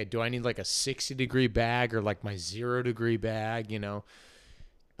like, okay, do I need like a 60-degree bag or like my 0-degree bag?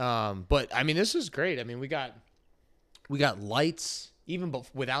 But I mean, this is great. I mean, we got lights. Even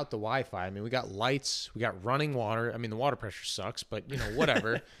without the Wi-Fi, I mean, we got lights, we got running water. I mean, the water pressure sucks, but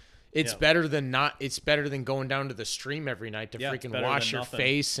whatever. It's better than not. It's better than going down to the stream every night to freaking wash your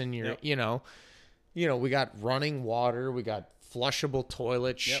face and your, we got running water, we got flushable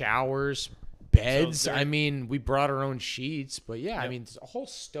toilets, showers, beds. I mean, we brought our own sheets, but I mean, a whole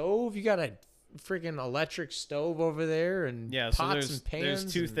stove. You got a freaking electric stove over there, and pots and pans.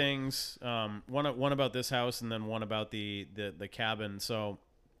 There's two things. One about this house, and then one about the cabin. So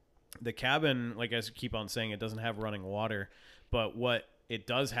the cabin, like I keep on saying, it doesn't have running water, but what it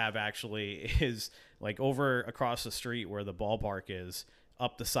does have actually is like over across the street where the ballpark is,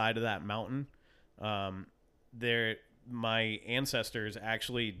 up the side of that mountain. My ancestors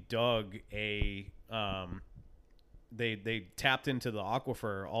actually dug a They tapped into the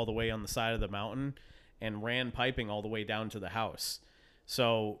aquifer all the way on the side of the mountain and ran piping all the way down to the house.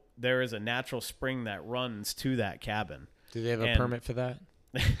 So there is a natural spring that runs to that cabin. Do they have a permit for that?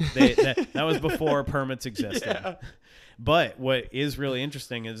 That was before permits existed. Yeah. But what is really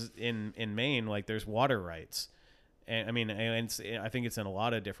interesting is in Maine, like there's water rights. And I mean, I think it's in a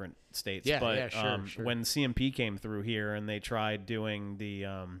lot of different states. Yeah, but yeah, sure. when CMP came through here and they tried doing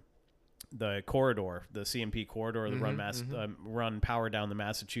the corridor, the CMP corridor, the run power down the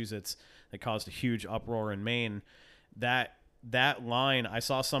Massachusetts, that caused a huge uproar in Maine. That line, I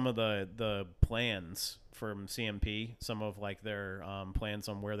saw some of the plans from CMP, some of like their plans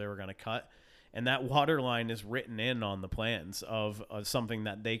on where they were going to cut, and that water line is written in on the plans of something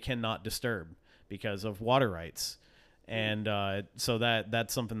that they cannot disturb because of water rights. And so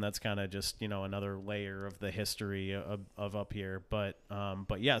that's something that's kind of just, another layer of the history of up here. But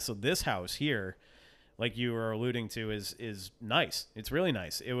yeah, so this house here, like you were alluding to, is nice. It's really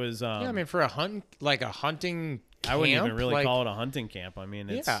nice. It was yeah, I mean, for a hunting camp, I wouldn't even really like, call it a hunting camp. I mean,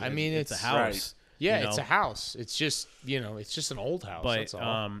 it's a house. Right. Yeah, it's a house. It's just it's just an old house. But that's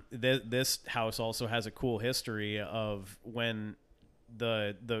all. This house also has a cool history of when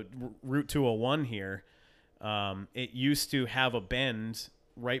the Route 201 here. It used to have a bend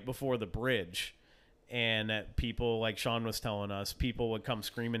right before the bridge, and people, like Sean was telling us, people would come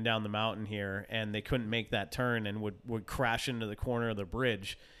screaming down the mountain here, and they couldn't make that turn and would crash into the corner of the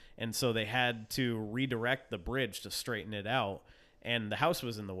bridge, and so they had to redirect the bridge to straighten it out, and the house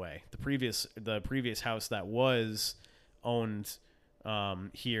was in the way. The previous house that was owned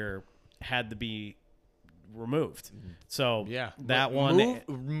here had to be removed. So Yeah, that one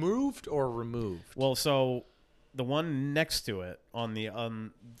moved or removed. Well, so the one next to it on the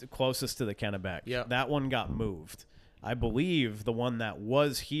closest to the Kennebec, yeah, that one got moved. I believe the one that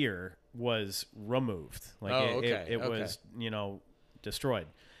was here was removed. Like it was, destroyed.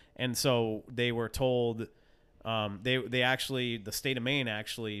 And so they were told they actually, the state of Maine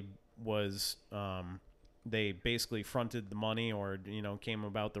actually was they basically fronted the money or came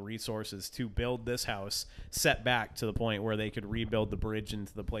about the resources to build this house set back to the point where they could rebuild the bridge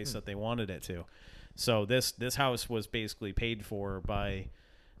into the place that they wanted it to. So this house was basically paid for by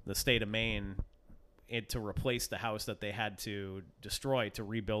the state of Maine to replace the house that they had to destroy to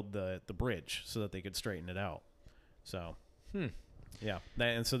rebuild the bridge so that they could straighten it out. So yeah,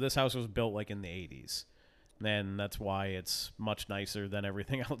 and so this house was built like in the 80s. Then that's why it's much nicer than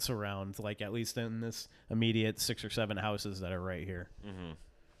everything else around, like at least in this immediate 6 or 7 houses that are right here. Mm-hmm.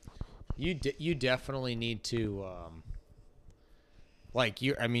 You definitely need to like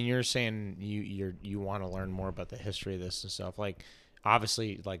you're saying you want to learn more about the history of this and stuff. Like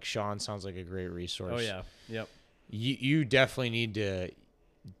obviously, like Sean sounds like a great resource. Oh yeah, yep. You definitely need to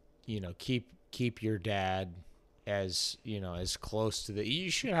keep your dad as as close to you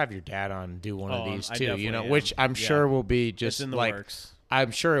should have your dad on do one of these too, which I'm sure will be just it's in the like works.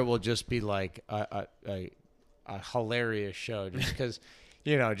 I'm sure it will just be like a hilarious show just because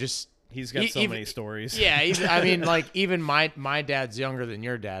just he's got so many stories. Yeah, I mean, like even my dad's younger than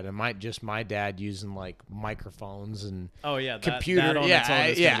your dad, and my dad using like microphones and computer. That on its own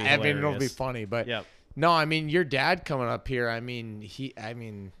is gonna be I mean, it'll be hilarious. funny, but Yep. no, I mean your dad coming up here. I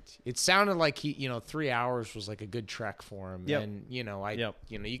mean it sounded like he 3 hours was like a good trek for him. Yep. And Yep.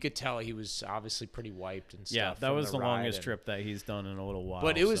 you could tell he was obviously pretty wiped and stuff. Yeah, that from was the ride longest trip that he's done in a little while.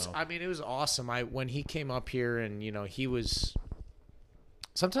 But it was, so. I mean, it was awesome. When he came up here and, he was,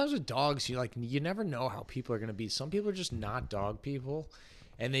 sometimes with dogs, you never know how people are going to be. Some people are just not dog people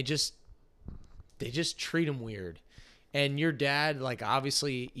and they just treat them weird. And your dad, like,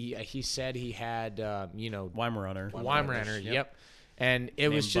 obviously he said he had, Weimaraner. Weimaraner. Yep. And it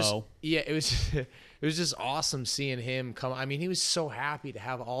was just, Bo. it was just awesome seeing him come. I mean, he was so happy to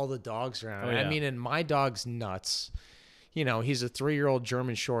have all the dogs around. Oh, yeah. I mean, and my dog's nuts. He's a 3-year-old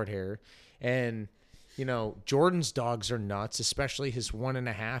German Shorthair, and Jordan's dogs are nuts, especially his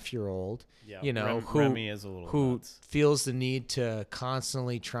 1.5-year-old. Yeah, who Remy is a little nuts. feels the need to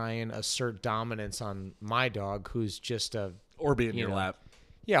constantly try and assert dominance on my dog, who's just Or be in your lap.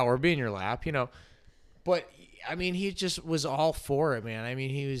 Yeah, or be in your lap. But I mean, he just was all for it, man. I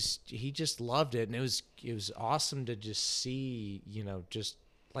mean, he just loved it, and it was awesome to just see, just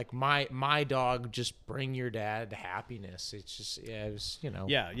like my dog just bring your dad happiness. It's just it was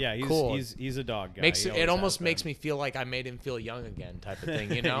Yeah, he's cool. He's a dog guy. It almost makes me feel like I made him feel young again, type of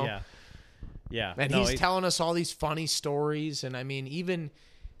thing, Yeah. And he's telling us all these funny stories, and I mean,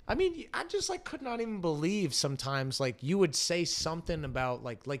 I just like could not even believe sometimes like you would say something about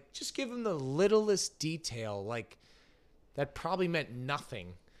like just give him the littlest detail like that probably meant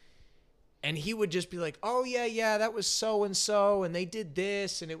nothing. And he would just be like, oh, yeah, that was so-and-so, and they did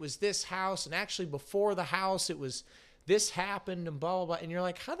this, and it was this house, and actually before the house, it was this happened and blah, blah, blah. And you're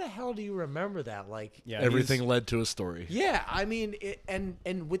like, how the hell do you remember that? Like, Yeah, Everything led to a story. yeah, I mean,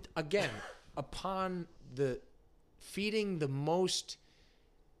 and with, again, upon the feeding the most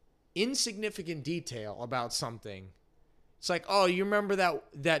insignificant detail about something, it's like, oh, you remember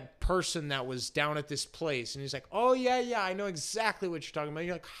that person that was down at this place? And he's like, oh, yeah, I know exactly what you're talking about.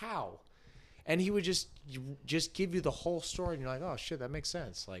 You're like, how? And he would just give you the whole story, and you're like, oh, shit, that makes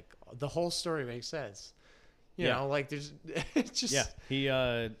sense. Like, the whole story makes sense. You know, like, there's it's just...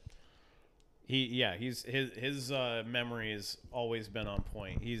 Yeah, his memory has always been on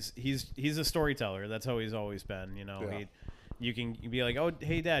point. He's a storyteller. That's how he's always been, you know. Yeah. You can be like, oh,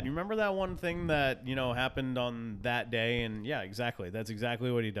 hey, Dad, you remember that one thing that, you know, happened on that day? And yeah, exactly. That's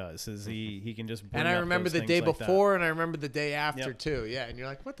exactly what he does. Is he can just bring And I up remember those the things day like before, and I remember the day after, Yep. too. Yeah, and you're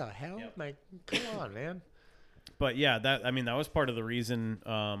like, what the hell? Yep. Like, come on, man. But yeah, that was part of the reason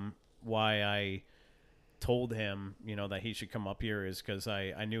why I told him, you know, that he should come up here, is because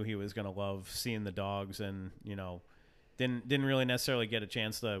I knew he was gonna love seeing the dogs, and, you know, didn't really necessarily get a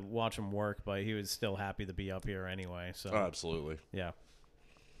chance to watch him work, but he was still happy to be up here anyway. So Oh, absolutely. yeah.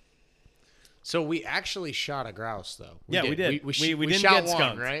 So we actually shot a grouse, though. We did. We didn't shot get one,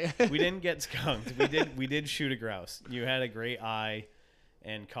 skunked, right? We didn't get skunked. We did shoot a grouse. You had a great eye,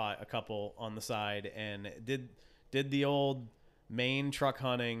 and caught a couple on the side, and did the old Maine truck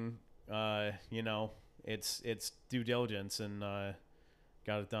hunting. You know, it's due diligence, and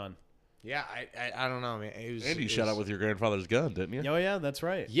got it done. Yeah, I don't know, man. And you shot out with your grandfather's gun, didn't you? Oh yeah, that's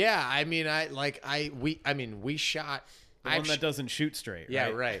right. Yeah, I mean, we shot. The one that doesn't shoot straight. Yeah,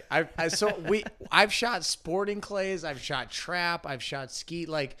 right. I've shot sporting clays, I've shot trap, I've shot skeet.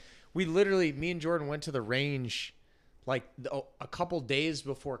 Like, we literally, me and Jordan went to the range like a couple days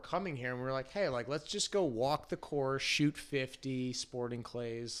before coming here, and we were like, hey, like, let's just go walk the course, shoot 50 sporting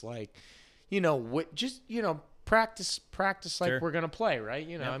clays, like, you know, just, you know, practice like Sure. we're gonna play, right?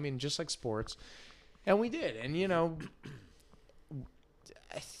 You know, Yep. I mean, just like sports. And we did, and, you know,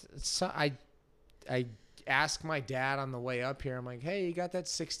 so I asked my dad on the way up here, I'm like, hey, you got that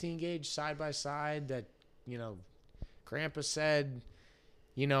 16 gauge side by side that, you know, Grandpa said,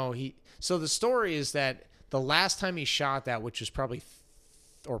 you know, so the story is that the last time he shot that, which was probably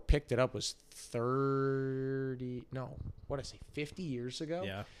or picked it up, was 50 years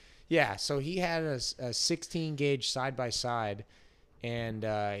ago. Yeah, so he had a 16 gauge side by side, and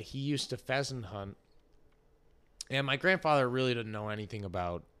he used to pheasant hunt. And my grandfather really didn't know anything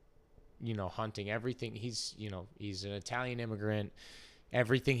about, you know, hunting. Everything, he's an Italian immigrant.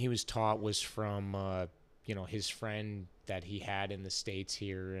 Everything he was taught was from, you know, his friend that he had in the States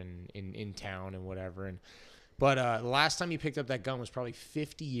here and in town and whatever. But the last time he picked up that gun was probably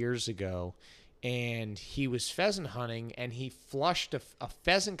 50 years ago, and he was pheasant hunting, and he flushed a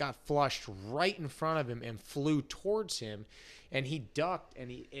pheasant got flushed right in front of him and flew towards him, and he ducked, and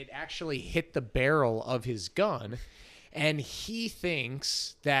it actually hit the barrel of his gun, and he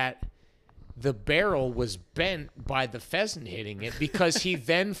thinks that the barrel was bent by the pheasant hitting it, because he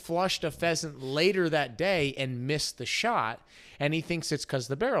then flushed a pheasant later that day and missed the shot, and he thinks it's because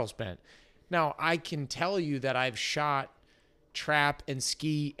the barrel's bent. Now, I can tell you that I've shot trap and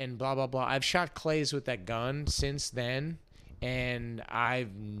skeet and blah, blah, blah. I've shot clays with that gun since then, and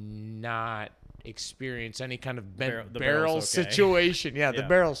I've not experienced any kind of bent barrel okay. situation. Yeah, the Yeah.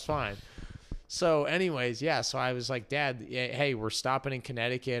 barrel's fine. So anyways, yeah, so I was like, Dad, hey, we're stopping in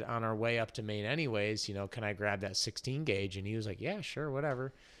Connecticut on our way up to Maine anyways. You know, can I grab that 16 gauge? And he was like, yeah, sure,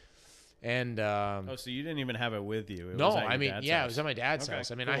 whatever. And Oh, so you didn't even have it with you? It no, was at your I mean, dad's yeah, house. it was at my dad's Okay,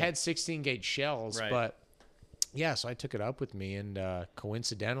 house. I mean, cool. I had 16 gauge shells, Right. but yeah, so I took it up with me, and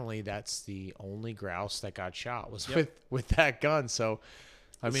coincidentally, that's the only grouse that got shot was with that gun. So,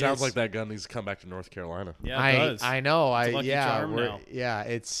 I It mean, sounds like that gun needs to come back to North Carolina. Yeah, it does. I know. It's a lucky charm now.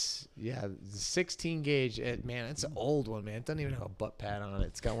 The 16 gauge. Man, it's an old one, man. It doesn't even have a butt pad on it.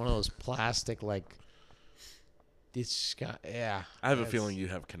 It's got one of those plastic, like, it's got, yeah. I have a feeling you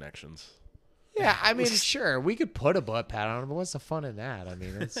have connections. Yeah, I mean, sure, we could put a butt pad on it, but what's the fun in that? I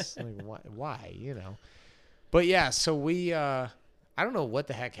mean, it's like, why, you know? But yeah, so we, I don't know what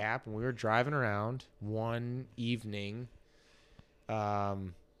the heck happened. We were driving around one evening.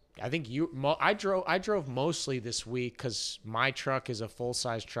 I think I drove mostly this week because my truck is a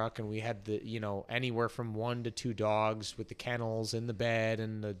full-size truck, and we had anywhere from 1 to 2 dogs with the kennels in the bed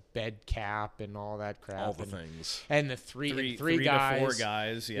and the bed cap and all that crap. All the things. And the three three guys. to 4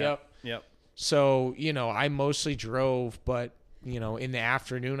 guys. Yeah. Yep. So, I mostly drove, but in the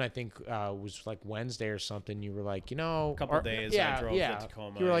afternoon, I think was like Wednesday or something. You were like, a couple days I drove to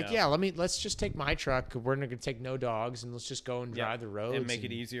Tacoma. You were like, let's just take my truck. We're not gonna take no dogs, and let's just go and drive the roads and make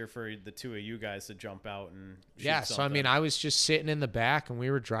it easier for the two of you guys to jump out and shoot So something. I was just sitting in the back, and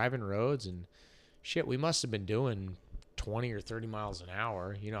we were driving roads, and shit, we must have been doing 20 or 30 miles an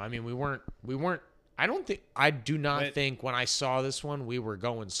hour. We weren't. I do not think when I saw this one we were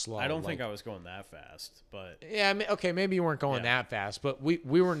going slow. I don't think I was going that fast, but yeah, okay, maybe you weren't going that fast, but we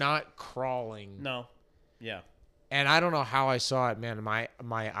were not crawling. No, yeah. And I don't know how I saw it, man. My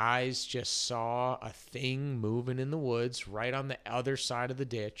eyes just saw a thing moving in the woods right on the other side of the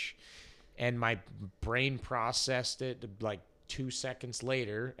ditch, and my brain processed it like 2 seconds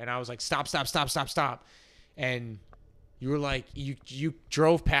later, and I was like, stop, and you were like, you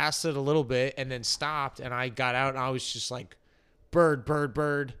drove past it a little bit and then stopped, and I got out, and I was just like,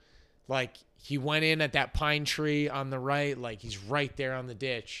 bird. Like, he went in at that pine tree on the right, like he's right there on the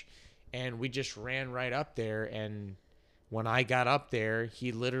ditch, and we just ran right up there. And when I got up there,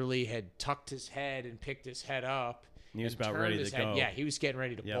 he literally had tucked his head and picked his head up. He was about ready to go. Yeah, he was getting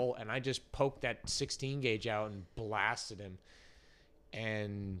ready to bolt, and I just poked that 16 gauge out and blasted him,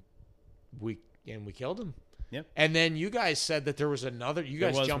 and we killed him. Yep. And then you guys said that there was another. You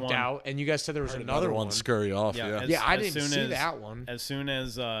guys jumped out, and you guys said there was another one. Scurry off. Yeah, I didn't see that one. As soon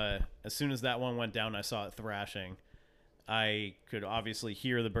as that one went down, I saw it thrashing. I could obviously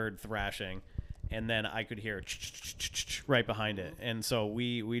hear the bird thrashing, and then I could hear right behind it. And so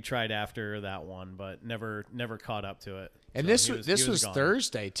we tried after that one, but never caught up to it. And so this was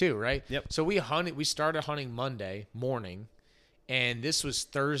Thursday too, right? Yep. So we started hunting Monday morning, and this was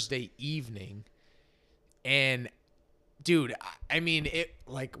Thursday evening. And dude, I mean, it,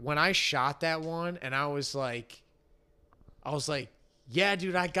 like, when I shot that one, and I was like, yeah,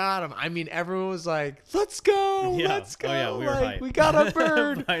 dude, I got him. I mean, everyone was like, let's go. Oh yeah, we were hyped. We got a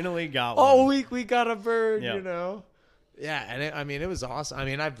bird. Finally got one. All week we got a bird, Yep. Yeah, and it was awesome. I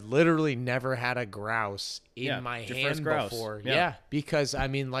mean, I've literally never had a grouse in my hand before. Yeah, because, I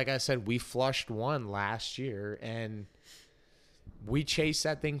mean, like I said, we flushed one last year, and we chased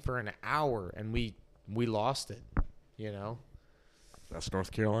that thing for an hour, and we lost it, That's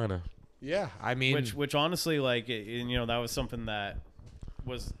North Carolina. Yeah, I mean, which honestly, like, that was something that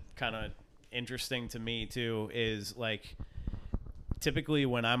was kind of interesting to me too. Is like, typically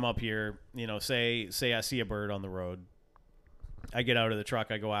when I'm up here, say I see a bird on the road, I get out of the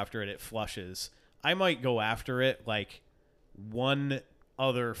truck, I go after it, it flushes. I might go after it like one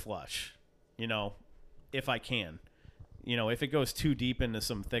other flush, if I can. If it goes too deep into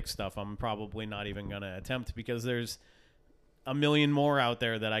some thick stuff, I'm probably not even going to attempt, because there's a million more out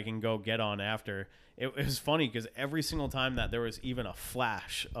there that I can go get on after. It was funny because every single time that there was even a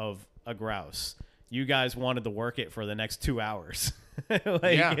flash of a grouse, you guys wanted to work it for the next 2 hours.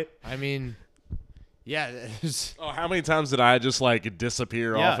 I mean, yeah. How many times did I just like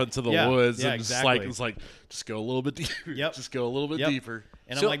disappear off into the woods and just go a little bit deeper. Yep. Just go a little bit deeper.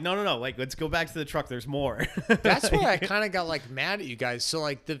 And I'm like, no, like, let's go back to the truck. There's more. That's why I kind of got like mad at you guys. So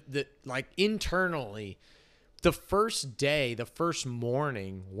like the internally, the first day, the first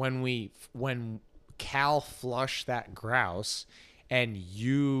morning when Cal flushed that grouse and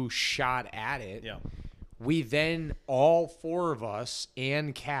you shot at it, we then, all four of us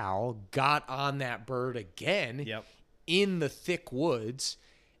and Cal, got on that bird again in the thick woods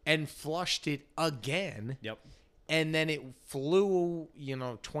and flushed it again. Yep. And then it flew,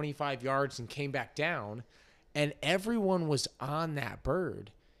 25 yards and came back down, and everyone was on that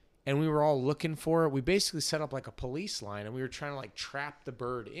bird, and we were all looking for it. We basically set up like a police line, and we were trying to like trap the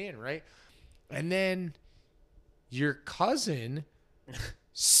bird in, right? And then your cousin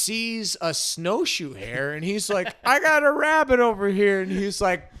sees a snowshoe hare, and he's like, I got a rabbit over here, and he's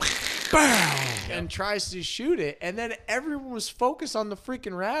like, bam, and tries to shoot it, and then everyone was focused on the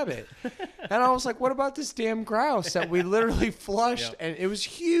freaking rabbit. And I was like, what about this damn grouse that we literally flushed? And it was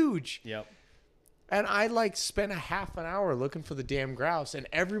huge. Yep. And I like spent a half an hour looking for the damn grouse, and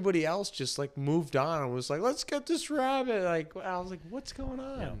everybody else just like moved on and was like, let's get this rabbit. Like, I was like, what's going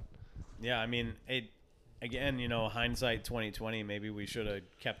on? Yeah, I mean, again, hindsight 2020, maybe we should have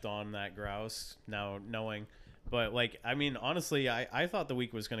kept on that grouse now knowing. But, like, I mean, honestly, I thought the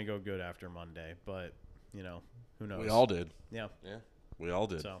week was going to go good after Monday. But, who knows? We all did. Yeah. Yeah, we all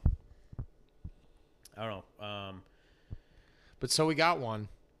did. So, I don't know. But so we got one,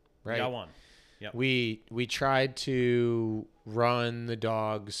 right? We got one. Yep. We tried to run the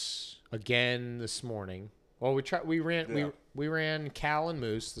dogs again this morning. Well, we ran Cal and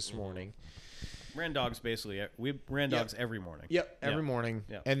Moose this morning. Ran dogs basically. We ran dogs every morning. Yep, every morning.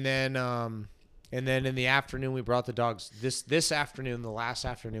 Yep. And then And then in the afternoon, we brought the dogs. This afternoon, the last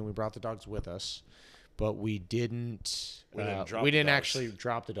afternoon, we brought the dogs with us, but we didn't. We didn't actually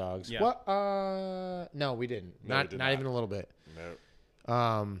drop the dogs. Yeah. What? No, we didn't. No, not even a little bit.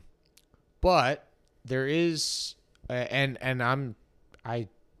 No. But there is, and I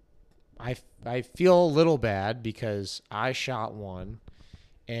feel a little bad because I shot one,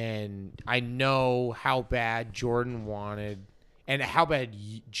 and I know how bad Jordan wanted. And how bad,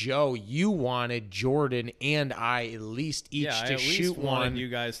 Joe, you wanted Jordan and I at least each to shoot one. You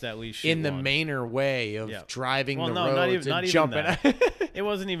guys to at least shoot in the one. Mainer way of driving the roads not and even jumping. That. It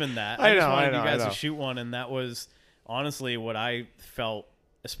wasn't even that. I just wanted you guys to shoot one, and that was honestly what I felt,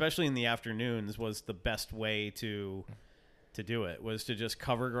 especially in the afternoons, was the best way to do it. Was to just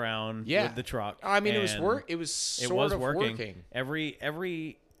cover ground with the truck. I mean, it was working.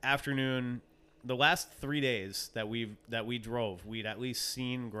 Every afternoon. The last 3 days that we drove, we'd at least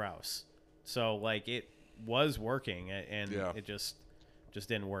seen grouse. So like it was working, and it just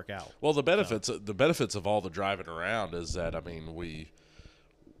didn't work out. Well, the benefits of all the driving around is that, I mean, we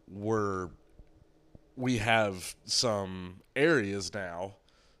have some areas now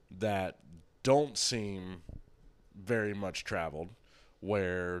that don't seem very much traveled,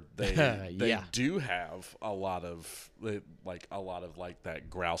 where they do have a lot of that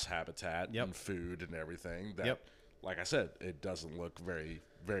grouse habitat and food and everything that, like I said, it doesn't look very,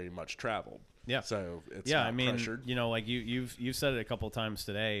 very much traveled. Yeah. So it's not pressured. You know, like you've said it a couple of times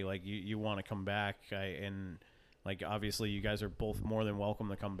today, like you want to come back, and like obviously you guys are both more than welcome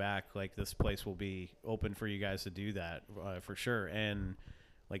to come back. Like this place will be open for you guys to do that for sure. And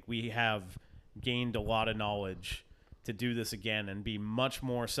like we have gained a lot of knowledge to do this again and be much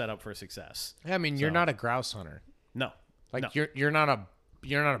more set up for success. I mean, you're not a grouse hunter. No. Like you're not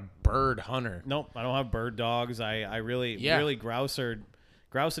a bird hunter. Nope, I don't have bird dogs. I really grouse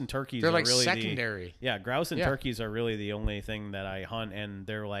and turkeys. They're are like really secondary. Grouse and turkeys are really the only thing that I hunt, and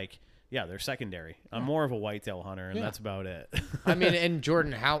they're like, they're secondary. I'm more of a whitetail hunter, and that's about it. I mean, and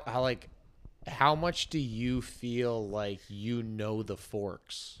Jordan, how much do you feel like you know the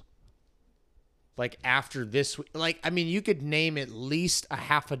forks? Like after this, like, I mean, you could name at least a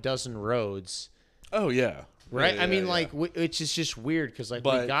half a dozen roads. Oh yeah. Right. Yeah, I mean, like, which is just weird. Cause like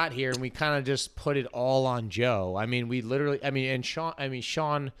we got here and we kind of just put it all on Joe. I mean,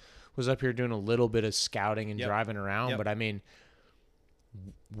 Sean was up here doing a little bit of scouting and driving around, but I mean,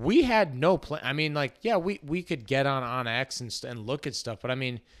 we had no plan. I mean, like, we could get on X and look at stuff, but I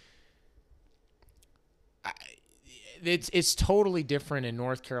mean, it's totally different in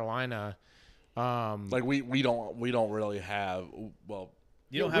North Carolina. Like we don't really have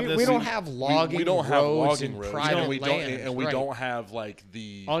you don't have we don't have logging we don't have logging roads. Private we land, don't, we don't have like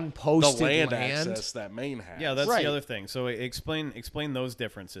the unposted land land access that Maine has. Yeah, that's the other thing. So explain those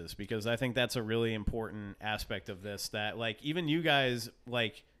differences, because I think that's a really important aspect of this. That like even you guys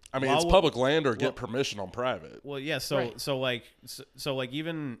like. I mean, it's public land or get permission on private. Well, yeah. So like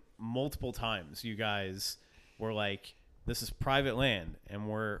even multiple times you guys were like, this is private land and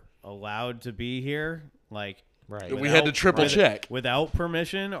we're allowed to be here, like we had to triple check without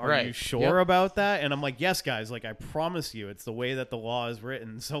permission. Are you sure about that? And I'm like, yes, guys, like I promise you, it's the way that the law is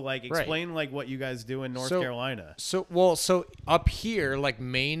written. So like explain like what you guys do in North Carolina. So up here, like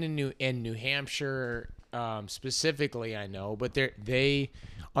Maine and New Hampshire specifically, I know, but they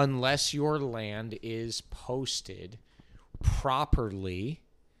unless your land is posted properly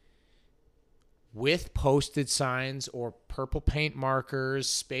with posted signs or purple paint markers,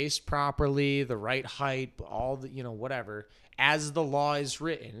 spaced properly, the right height, all the, whatever, as the law is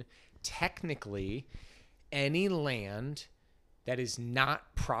written, technically any land that is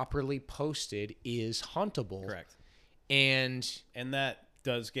not properly posted is huntable. Correct. And that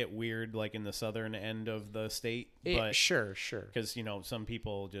does get weird like in the southern end of the state, but sure, because some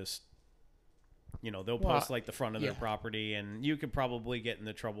people just they'll post like the front of their property, and you could probably get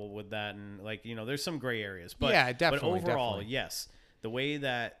into trouble with that, and like there's some gray areas, but definitely, but overall yes, the way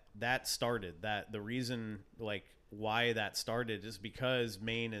that started, that the reason like why that started is because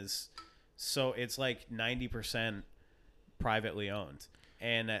Maine is it's like 90% privately owned,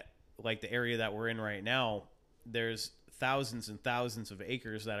 and like the area that we're in right now, there's thousands and thousands of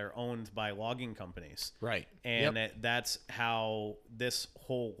acres that are owned by logging companies. Right. And that's how this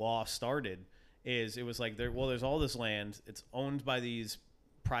whole law started. It was like there's all this land, it's owned by these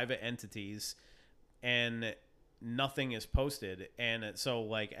private entities, and nothing is posted. And so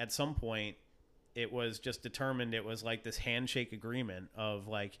like at some point it was just determined, it was like this handshake agreement of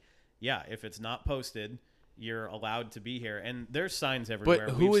like, if it's not posted, you're allowed to be here, and there's signs everywhere.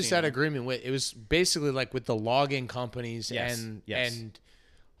 But who is that agreement with? It was basically like with the logging companies and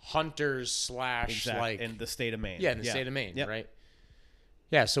hunters slash like in the state of Maine. Yeah, in the state of Maine, Yep. right?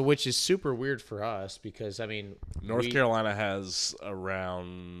 Yeah, so which is super weird for us because I mean, North Carolina has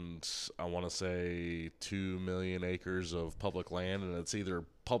around, I want to say, 2 million acres of public land, and it's either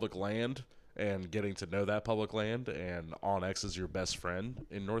public land and getting to know that public land, and Onyx is your best friend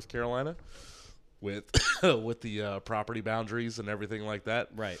in North Carolina with with the property boundaries and everything like that.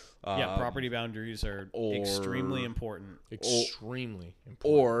 Right. Yeah, property boundaries are extremely important. Extremely important.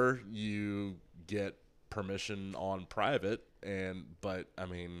 Or you get permission on private, but I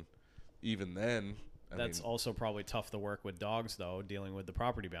mean, even then, That's also probably tough to work with dogs, though, dealing with the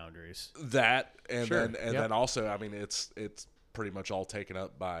property boundaries. That and Sure. then also, I mean, it's pretty much all taken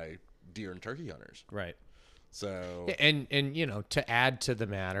up by deer and turkey hunters. Right. So And you know, to add to the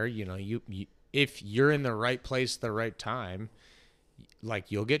matter, you know, you if you're in the right place at the right time,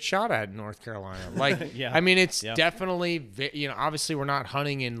 like you'll get shot at in North Carolina. Like, Yeah. I mean, it's Yeah. definitely, you know, obviously we're not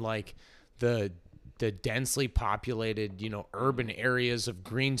hunting in like the densely populated, you know, urban areas of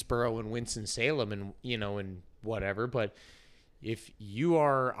Greensboro and Winston-Salem and, you know, and whatever. But if you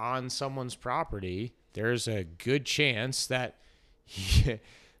are on someone's property, there's a good chance that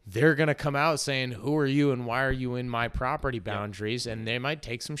they're going to come out saying, who are you and why are you in my property boundaries? And they might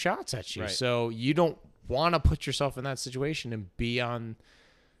take some shots at you. Right. So you don't want to put yourself in that situation and be on,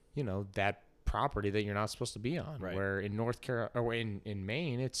 you know, that property that you're not supposed to be on. Right. Where in North Carolina or in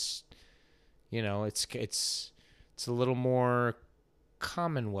Maine, it's, you know, it's a little more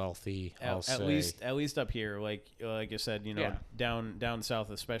commonwealthy. I'll say. At least up here, like I said, you know, Yeah. down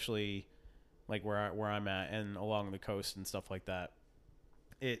south, especially like where I'm at and along the coast and stuff like that.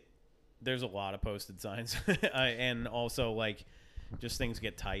 There's a lot of posted signs, and also like just things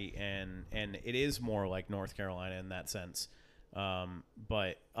get tight, and it is more like North Carolina in that sense.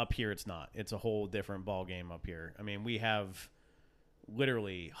 But up here, it's not. It's a whole different ball game up here. I mean, we have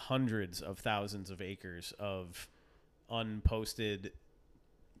literally hundreds of thousands of acres of unposted,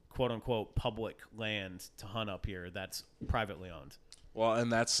 quote unquote, public land to hunt up here that's privately owned. well,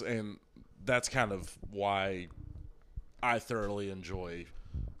 and that's kind of why I thoroughly enjoy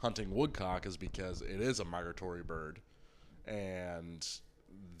hunting woodcock, is because it is a migratory bird, and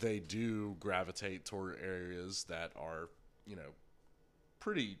they do gravitate toward areas that are, you know,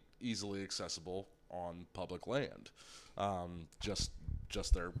 pretty easily accessible on public land.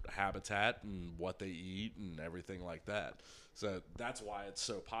 Just their habitat and what they eat and everything like that. So that's why it's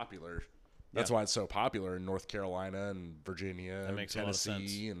so popular. That's why it's so popular in North Carolina and Virginia and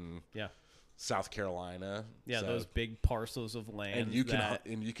Tennessee and South Carolina. Yeah, So- those big parcels of land. and you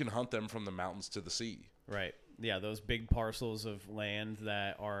can hunt them from the mountains to the sea. Right. Yeah, those big parcels of land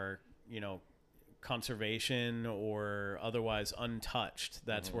that are, you know, conservation or otherwise untouched.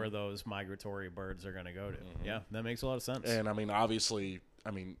 That's where those migratory birds are going to go to. Yeah, that makes a lot of sense. And I mean, obviously,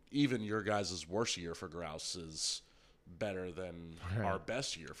 even your guys' worst year for grouse is better than our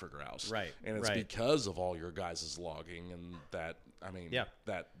best year for grouse. Right. And it's because of all your guys' logging, and that,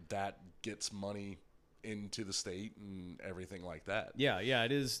 that gets money into the state and everything like that. Yeah,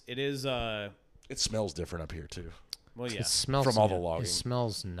 it is. It smells different up here too. Well, yeah. It smells From all the logging. It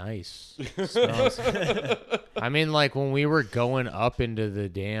smells nice. It smells, I mean, like when we were going up into the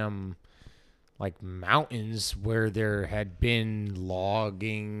damn like mountains where there had been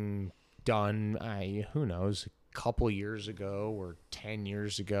logging done, who knows, a couple years ago or 10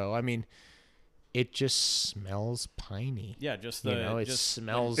 years ago. I mean, it just smells piney. Yeah, just You know, it just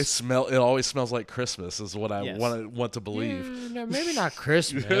smells. It always smells like Christmas, is what I Yes. want to believe. Yeah, no, maybe not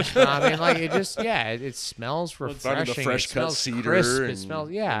Christmas. But I mean, like it just, it smells I mean, refreshing. the fresh It cut smells cedar crisp. and, It smells,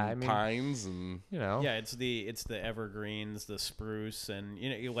 and I mean, pines and you know. Yeah, it's the evergreens, the spruce, and you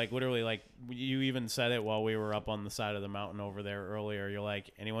know, like literally, like you even said it while we were up on the side of the mountain over there earlier. You're like,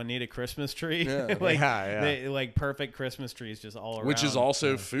 anyone need a Christmas tree? Yeah. like, Yeah. They, like perfect Christmas trees just all around. which is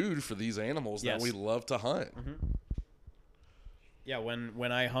also food for these animals Yes. that we love to hunt. Yeah,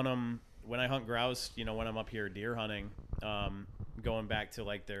 when I hunt them, when I hunt grouse, you know, when I'm up here deer hunting, going back to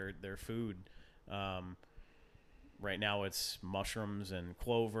like their food, right now it's mushrooms and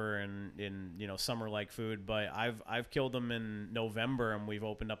clover and you know, summer like food, but I've killed them in November and we've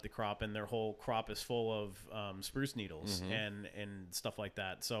opened up the crop and their whole crop is full of spruce needles and stuff like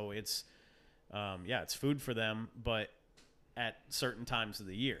that. So it's it's food for them, but at certain times of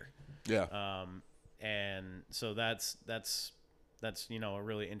the year. Yeah. And so that's you know, a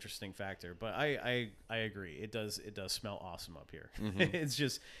really interesting factor. But I agree. It does smell awesome up here. It's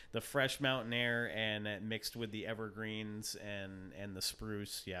just the fresh mountain air and mixed with the evergreens and the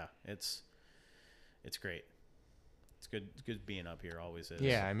spruce. Yeah, it's great. It's good being up here. Always is.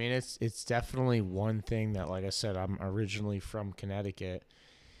 Yeah, I mean it's definitely one thing that, like I said, I'm originally from Connecticut,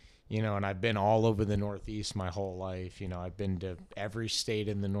 you know, and I've been all over the Northeast my whole life. You know, I've been to every state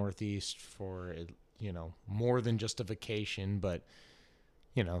in the Northeast for, you know, more than just a vacation, but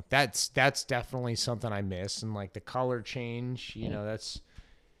you know, that's definitely something I miss. And like the color change, you know, that's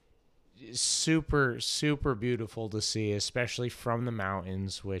super, super beautiful to see, especially from the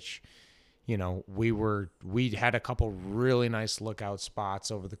mountains, which, you know, we had a couple really nice lookout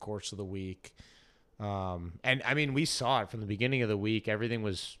spots over the course of the week. And I mean, we saw it from the beginning of the week. Everything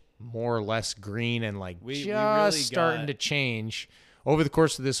was more or less green and like we just really starting to change over the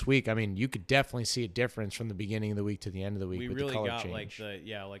course of this week. I mean, you could definitely see a difference from the beginning of the week to the end of the week. We with really the color got change.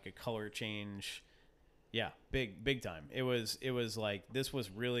 like a color change. Yeah, big time. It was like this was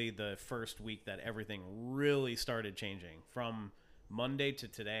really the first week that everything really started changing. From Monday to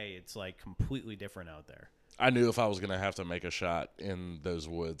today, it's like completely different out there. I knew if I was going to have to make a shot in those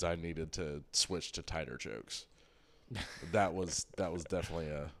woods, I needed to switch to tighter chokes. That was definitely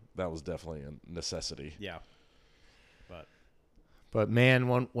a necessity. Yeah. But man,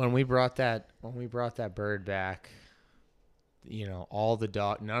 when we brought that bird back, you know,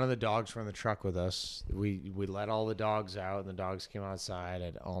 none of the dogs were in the truck with us. We let all the dogs out, and the dogs came outside,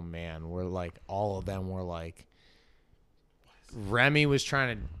 and oh man, we're like, all of them were like, Remy was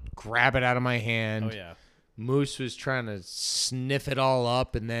trying to grab it out of my hand. Oh yeah. Moose was trying to sniff it all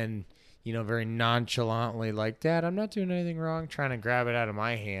up, and then, you know, very nonchalantly, like, Dad, I'm not doing anything wrong, trying to grab it out of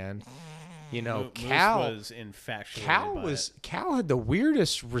my hand. You know, Cal was infatuated. Cal had the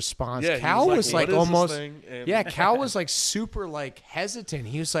weirdest response. Yeah, Cal was like "What is this almost, thing?" And- yeah. Cal was like super like hesitant.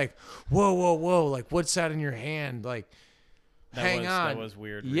 He was like, "Whoa, like what's that in your hand?" Like, hang on. That was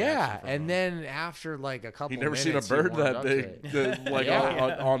weird. Yeah, reaction from and him. then after like a couple, He never minutes, seen a bird he warmed that up to big. it. Like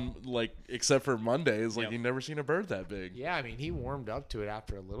Yeah. on like except for Mondays, like Yep. he never seen a bird that big. Yeah, I mean, he warmed up to it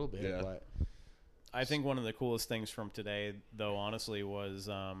after a little bit, Yeah. but I think one of the coolest things from today, though, honestly, was,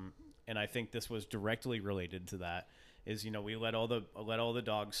 and I think this was directly related to that, is, you know, we let all the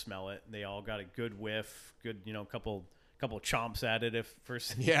dogs smell it. They all got a good whiff, good, you know, couple chomps at it if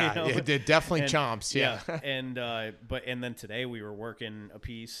first. yeah, you know? it did definitely And- chomps. Yeah, and then today we were working a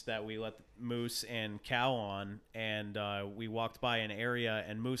piece that we let Moose and Cal on, and we walked by an area,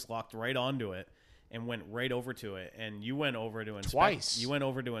 and Moose locked right onto it and went right over to it, and you went over to inspect. Twice. You went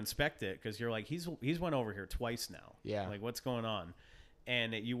over to inspect it because you're like, he's went over here twice now. Yeah. Like, what's going on?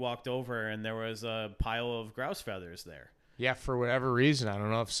 And you walked over, and there was a pile of grouse feathers there. yeah. For whatever reason, I don't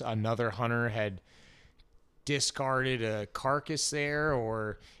know if another hunter had discarded a carcass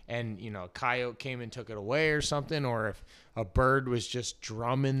there, and you know, a coyote came and took it away or something, or if a bird was just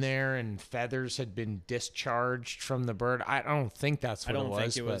drumming there and feathers had been discharged from the bird. I don't think that's what I don't it was.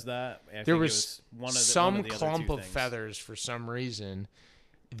 think it but was that. I there think was it was some one of the other clump two of things. feathers for some reason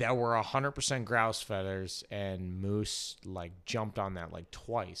that were 100% grouse feathers, and Moose like jumped on that like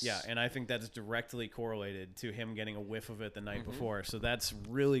twice. Yeah, and I think that's directly correlated to him getting a whiff of it the night before. So that's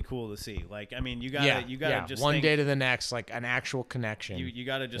really cool to see. Like, I mean, you gotta just one think, day to the next, like an actual connection. you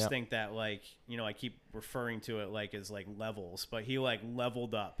gotta just Yep. think that, like, you know, I keep referring to it like as like levels, but he like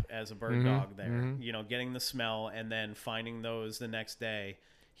leveled up as a bird dog there. You know, getting the smell and then finding those the next day.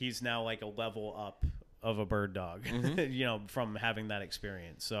 He's now like a level up of a bird dog, you know, from having that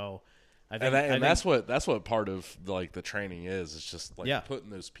experience. So I think, That's what part of like the training is. It's just like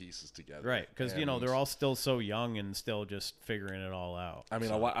putting those pieces together, right, because you know they're all still so young and still just figuring it all out. I mean,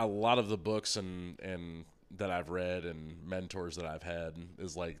 a lot of the books and that I've read and mentors that I've had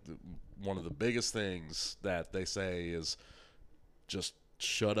is like one of the biggest things that they say is just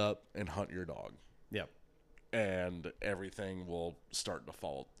shut up and hunt your dog. Yep. And everything will start to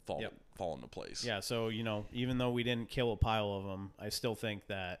fall into place. Yeah, so, you know, even though we didn't kill a pile of them, I still think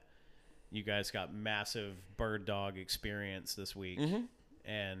that you guys got massive bird dog experience this week.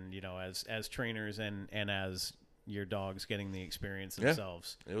 And, you know, as trainers and as your dogs getting the experience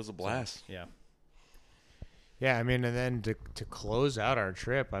themselves. It was a blast. So, yeah. Yeah, I mean, and then to close out our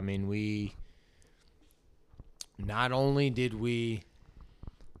trip, I mean, we not only did we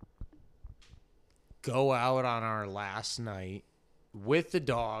go out on our last night with the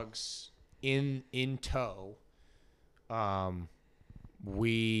dogs in tow,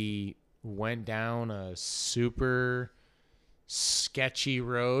 we went down a super sketchy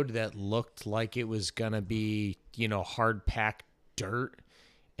road that looked like it was gonna be, you know, hard packed dirt,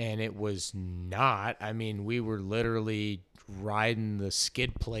 and it was not. I mean, we were literally riding the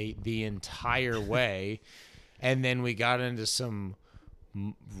skid plate the entire way, and then we got into some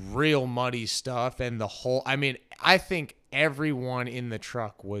real muddy stuff, and I think everyone in the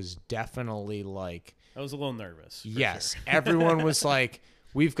truck was definitely like, I was a little nervous. yes, Sure. everyone was like,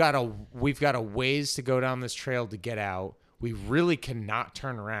 we've got a ways to go down this trail to get out. We really cannot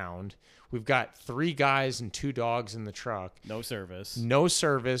turn around. We've got 3 guys and 2 dogs in the truck. No service. No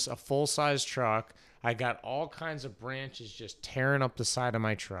service, a full-size truck. I got all kinds of branches just tearing up the side of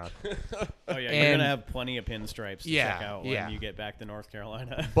my truck. Oh, yeah. You're going to have plenty of pinstripes to Yeah, check out when you get back to North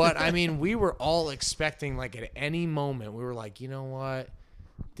Carolina. But, I mean, we were all expecting, like, at any moment, we were like, you know what?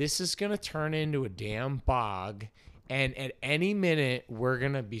 This is going to turn into a damn bog. And at any minute, we're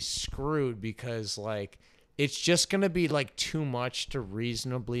going to be screwed because, like, it's just going to be, like, too much to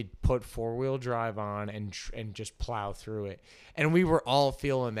reasonably put 4-wheel drive on and just plow through it. And we were all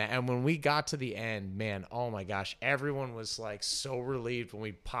feeling that. And when we got to the end, man, oh, my gosh, everyone was, like, so relieved when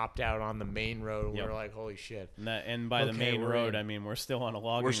we popped out on the main road. And we were like, holy shit. And by the main road, I mean, we're still on a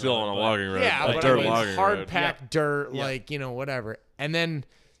logging road. We're still on a logging road. Yeah, a but dirt I mean, logging hard road. packed dirt, like, you know, whatever. And then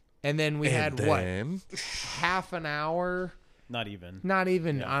we had, half an hour? Not even.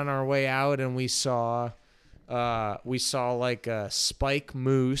 On our way out, and we saw like a spike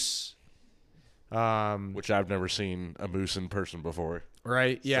moose, Which I've never seen a moose in person before.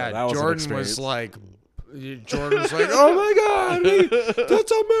 right? Yeah, that was an Jordan was experience. like, "Oh my god,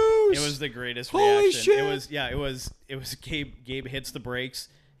 that's a moose!" It was the greatest Holy reaction. shit. It was Gabe hits the brakes.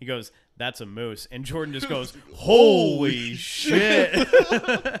 He goes, "That's a moose." And Jordan just goes, "Holy shit."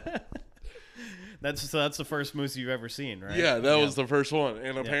 That's the first moose you've ever seen, right? Yeah, that was the first one,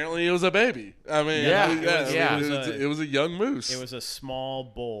 and apparently it was a baby. I mean, it was a young moose. It was a small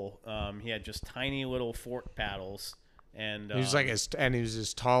bull. He had just tiny little fork paddles, and he was like he was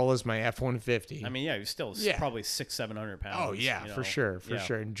as tall as my F-150. I mean, yeah, he was still probably 600-700 pounds. Oh yeah, you know? for sure.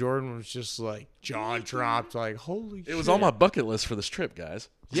 And Jordan was just like jaw dropped, like holy. It was on my bucket list for this trip, guys.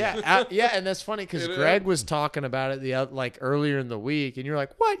 Yeah, and that's funny because Greg was talking about it like earlier in the week, and you're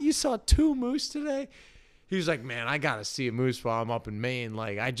like, "What? You saw 2 moose today?" He was like, "Man, I gotta see a moose while I'm up in Maine.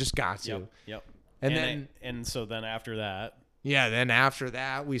 Like, I just got to." Yep. And so then after that,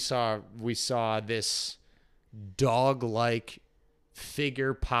 we saw this dog-like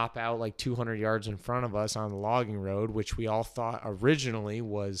figure pop out like 200 yards in front of us on the logging road, which we all thought originally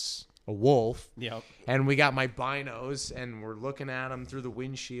was a wolf. Yep. And we got my binos and we're looking at him through the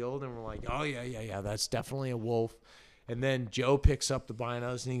windshield and we're like, oh yeah, that's definitely a wolf. And then Joe picks up the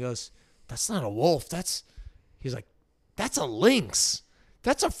binos and he goes, that's not a wolf. He's like, that's a lynx.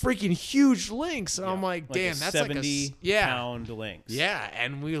 That's a freaking huge lynx. And I'm like, damn, that's like a 70-pound lynx. Yeah.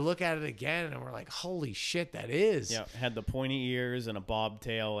 And we look at it again and we're like, holy shit, that is. Yeah. Had the pointy ears and a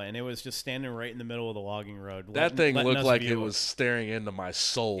bobtail, and it was just standing right in the middle of the logging road. That thing looked like it was staring into my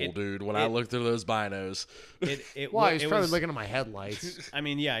soul, dude, when I looked through those binos. He was probably looking at my headlights. I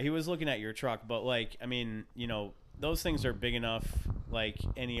mean, yeah, he was looking at your truck, but like, I mean, you know, those things are big enough, like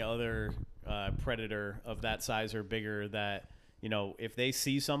any other predator of that size or bigger, that, you know, if they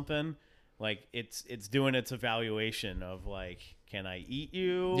see something, like it's doing its evaluation of like, can I eat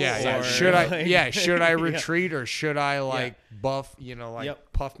you? Yeah. Or, Should I retreat or should I puff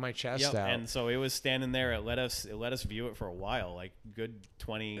my chest out? And so it was standing there. It let us view it for a while, like good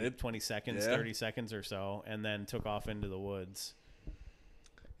 20 seconds, 30 seconds or so, and then took off into the woods.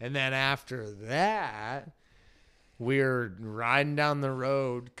 And then after that, we're riding down the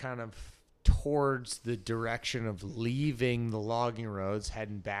road kind of towards the direction of leaving the logging roads,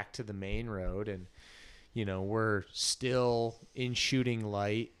 heading back to the main road. And, you know, we're still in shooting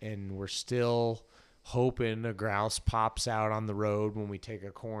light and we're still hoping a grouse pops out on the road when we take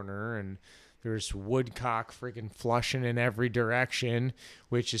a corner. And there's woodcock freaking flushing in every direction,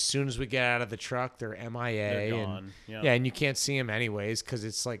 which as soon as we get out of the truck, they're MIA. They're gone. And, and you can't see them anyways because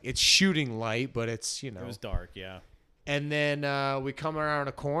it's like it's shooting light, but it's, you know. It was dark, yeah. And then we come around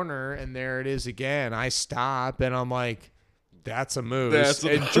a corner, and there it is again. I stop, and I'm like, that's a moose.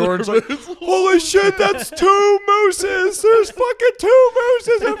 And Jordan's like, holy shit, that's 2 mooses. There's fucking 2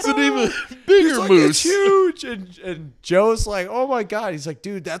 mooses. It's an even bigger like, moose. It's huge. And Joe's like, oh, my God. He's like,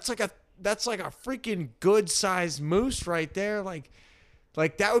 dude, that's like a freaking good-sized moose right there. Like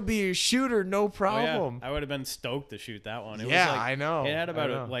that would be a shooter, no problem. Oh, yeah. I would have been stoked to shoot that one. It was I know. It had about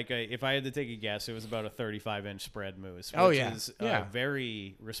if I had to take a guess, it was about a 35-inch spread moose, which is a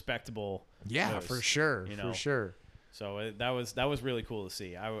very respectable moose, for sure, you know? for sure. So that was really cool to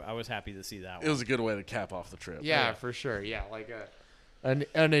see. I was happy to see that one. It was a good way to cap off the trip. Yeah, for sure. Yeah, like an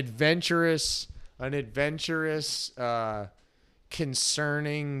adventurous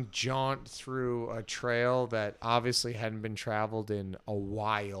concerning jaunt through a trail that obviously hadn't been traveled in a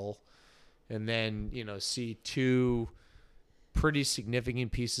while, and then, you know, see 2 pretty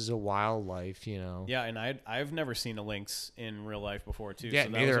significant pieces of wildlife, you know. Yeah, and I've never seen a lynx in real life before too. Yeah,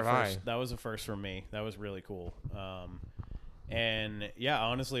 so neither have I. That was a first for me. That was really cool. And yeah,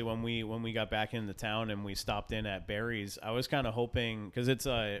 honestly, when we got back into town and we stopped in at Barry's, I was kind of hoping, because it's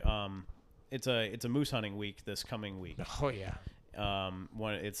a moose hunting week this coming week. Oh yeah.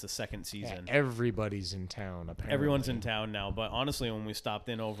 When it's the second season. Yeah, everybody's in town. Apparently, Everyone's in town now. But honestly, when we stopped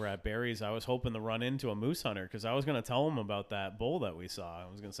in over at Barry's, I was hoping to run into a moose hunter, because I was gonna tell him about that bull that we saw.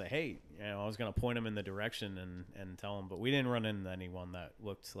 I was gonna say, hey, I was gonna point him in the direction and tell him. But we didn't run into anyone that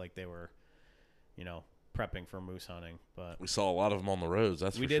looked like they were, prepping for moose hunting. But We saw a lot of them on the roads.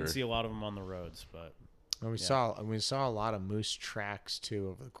 That's we for did sure. see a lot of them on the roads. But and we saw a lot of moose tracks too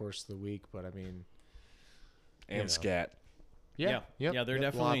over the course of the week. But I mean, And scat. yeah, they're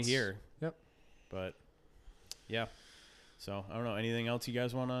definitely lots. here. Yep. But yeah, so I don't know. Anything else you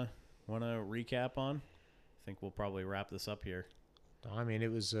guys wanna recap on? I think we'll probably wrap this up here. I mean,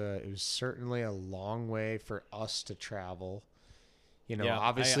 it was certainly a long way for us to travel. Yeah,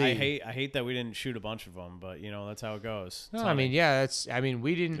 Obviously, I hate that we didn't shoot a bunch of them, but that's how it goes. No, I mean,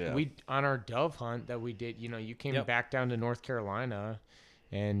 we didn't. Yeah. We on our dove hunt that we did. You came back down to North Carolina,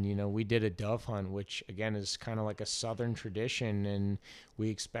 and we did a dove hunt, which again is kind of like a Southern tradition, and we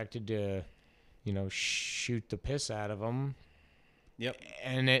expected to, shoot the piss out of them. Yep.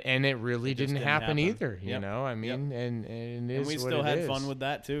 And it really didn't happen either. Yep. I mean, and it is we what still it had is. fun with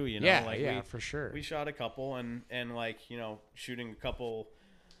that too. Yeah, for sure. We shot a couple, and shooting a couple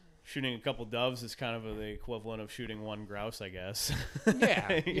doves is kind of the equivalent of shooting one grouse, I guess.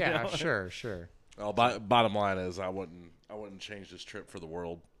 Yeah, sure. Well, bottom line is I wouldn't change this trip for the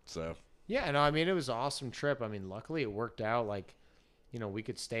world. So Yeah, no, I mean, it was an awesome trip. I mean, luckily it worked out. Like, we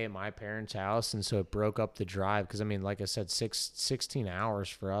could stay at my parents' house, and so it broke up the drive. Because, I mean, like I said, 16 hours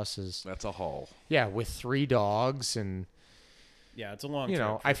for us is... that's a haul. Yeah, with 3 dogs, and... Yeah, it's a long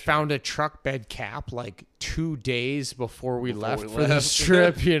trip. I found a truck bed cap like 2 days before we left for this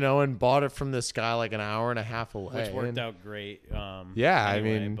trip, and bought it from this guy like an hour and a half away. Which worked out great. Yeah,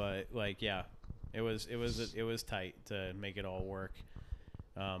 anyway, I mean... But, it was tight to make it all work.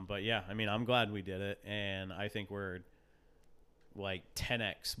 But, yeah, I mean, I'm glad we did it, and I think we're... like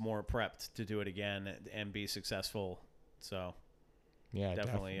 10x more prepped to do it again and be successful. So yeah,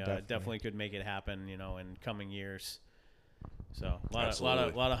 definitely could make it happen, in coming years. So a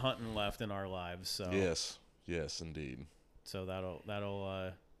lot of hunting left in our lives. So yes, indeed. So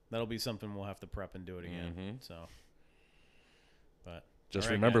that'll be something we'll have to prep and do it again. Mm-hmm. So, but just all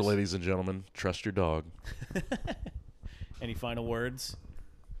right, remember, guys. ladies and gentlemen, trust your dog. Any final words?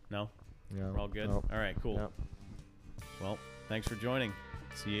 No, Yeah, we're all good. nope. All right, cool. Yep. Well, thanks for joining.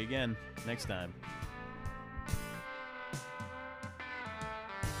 See you again next time.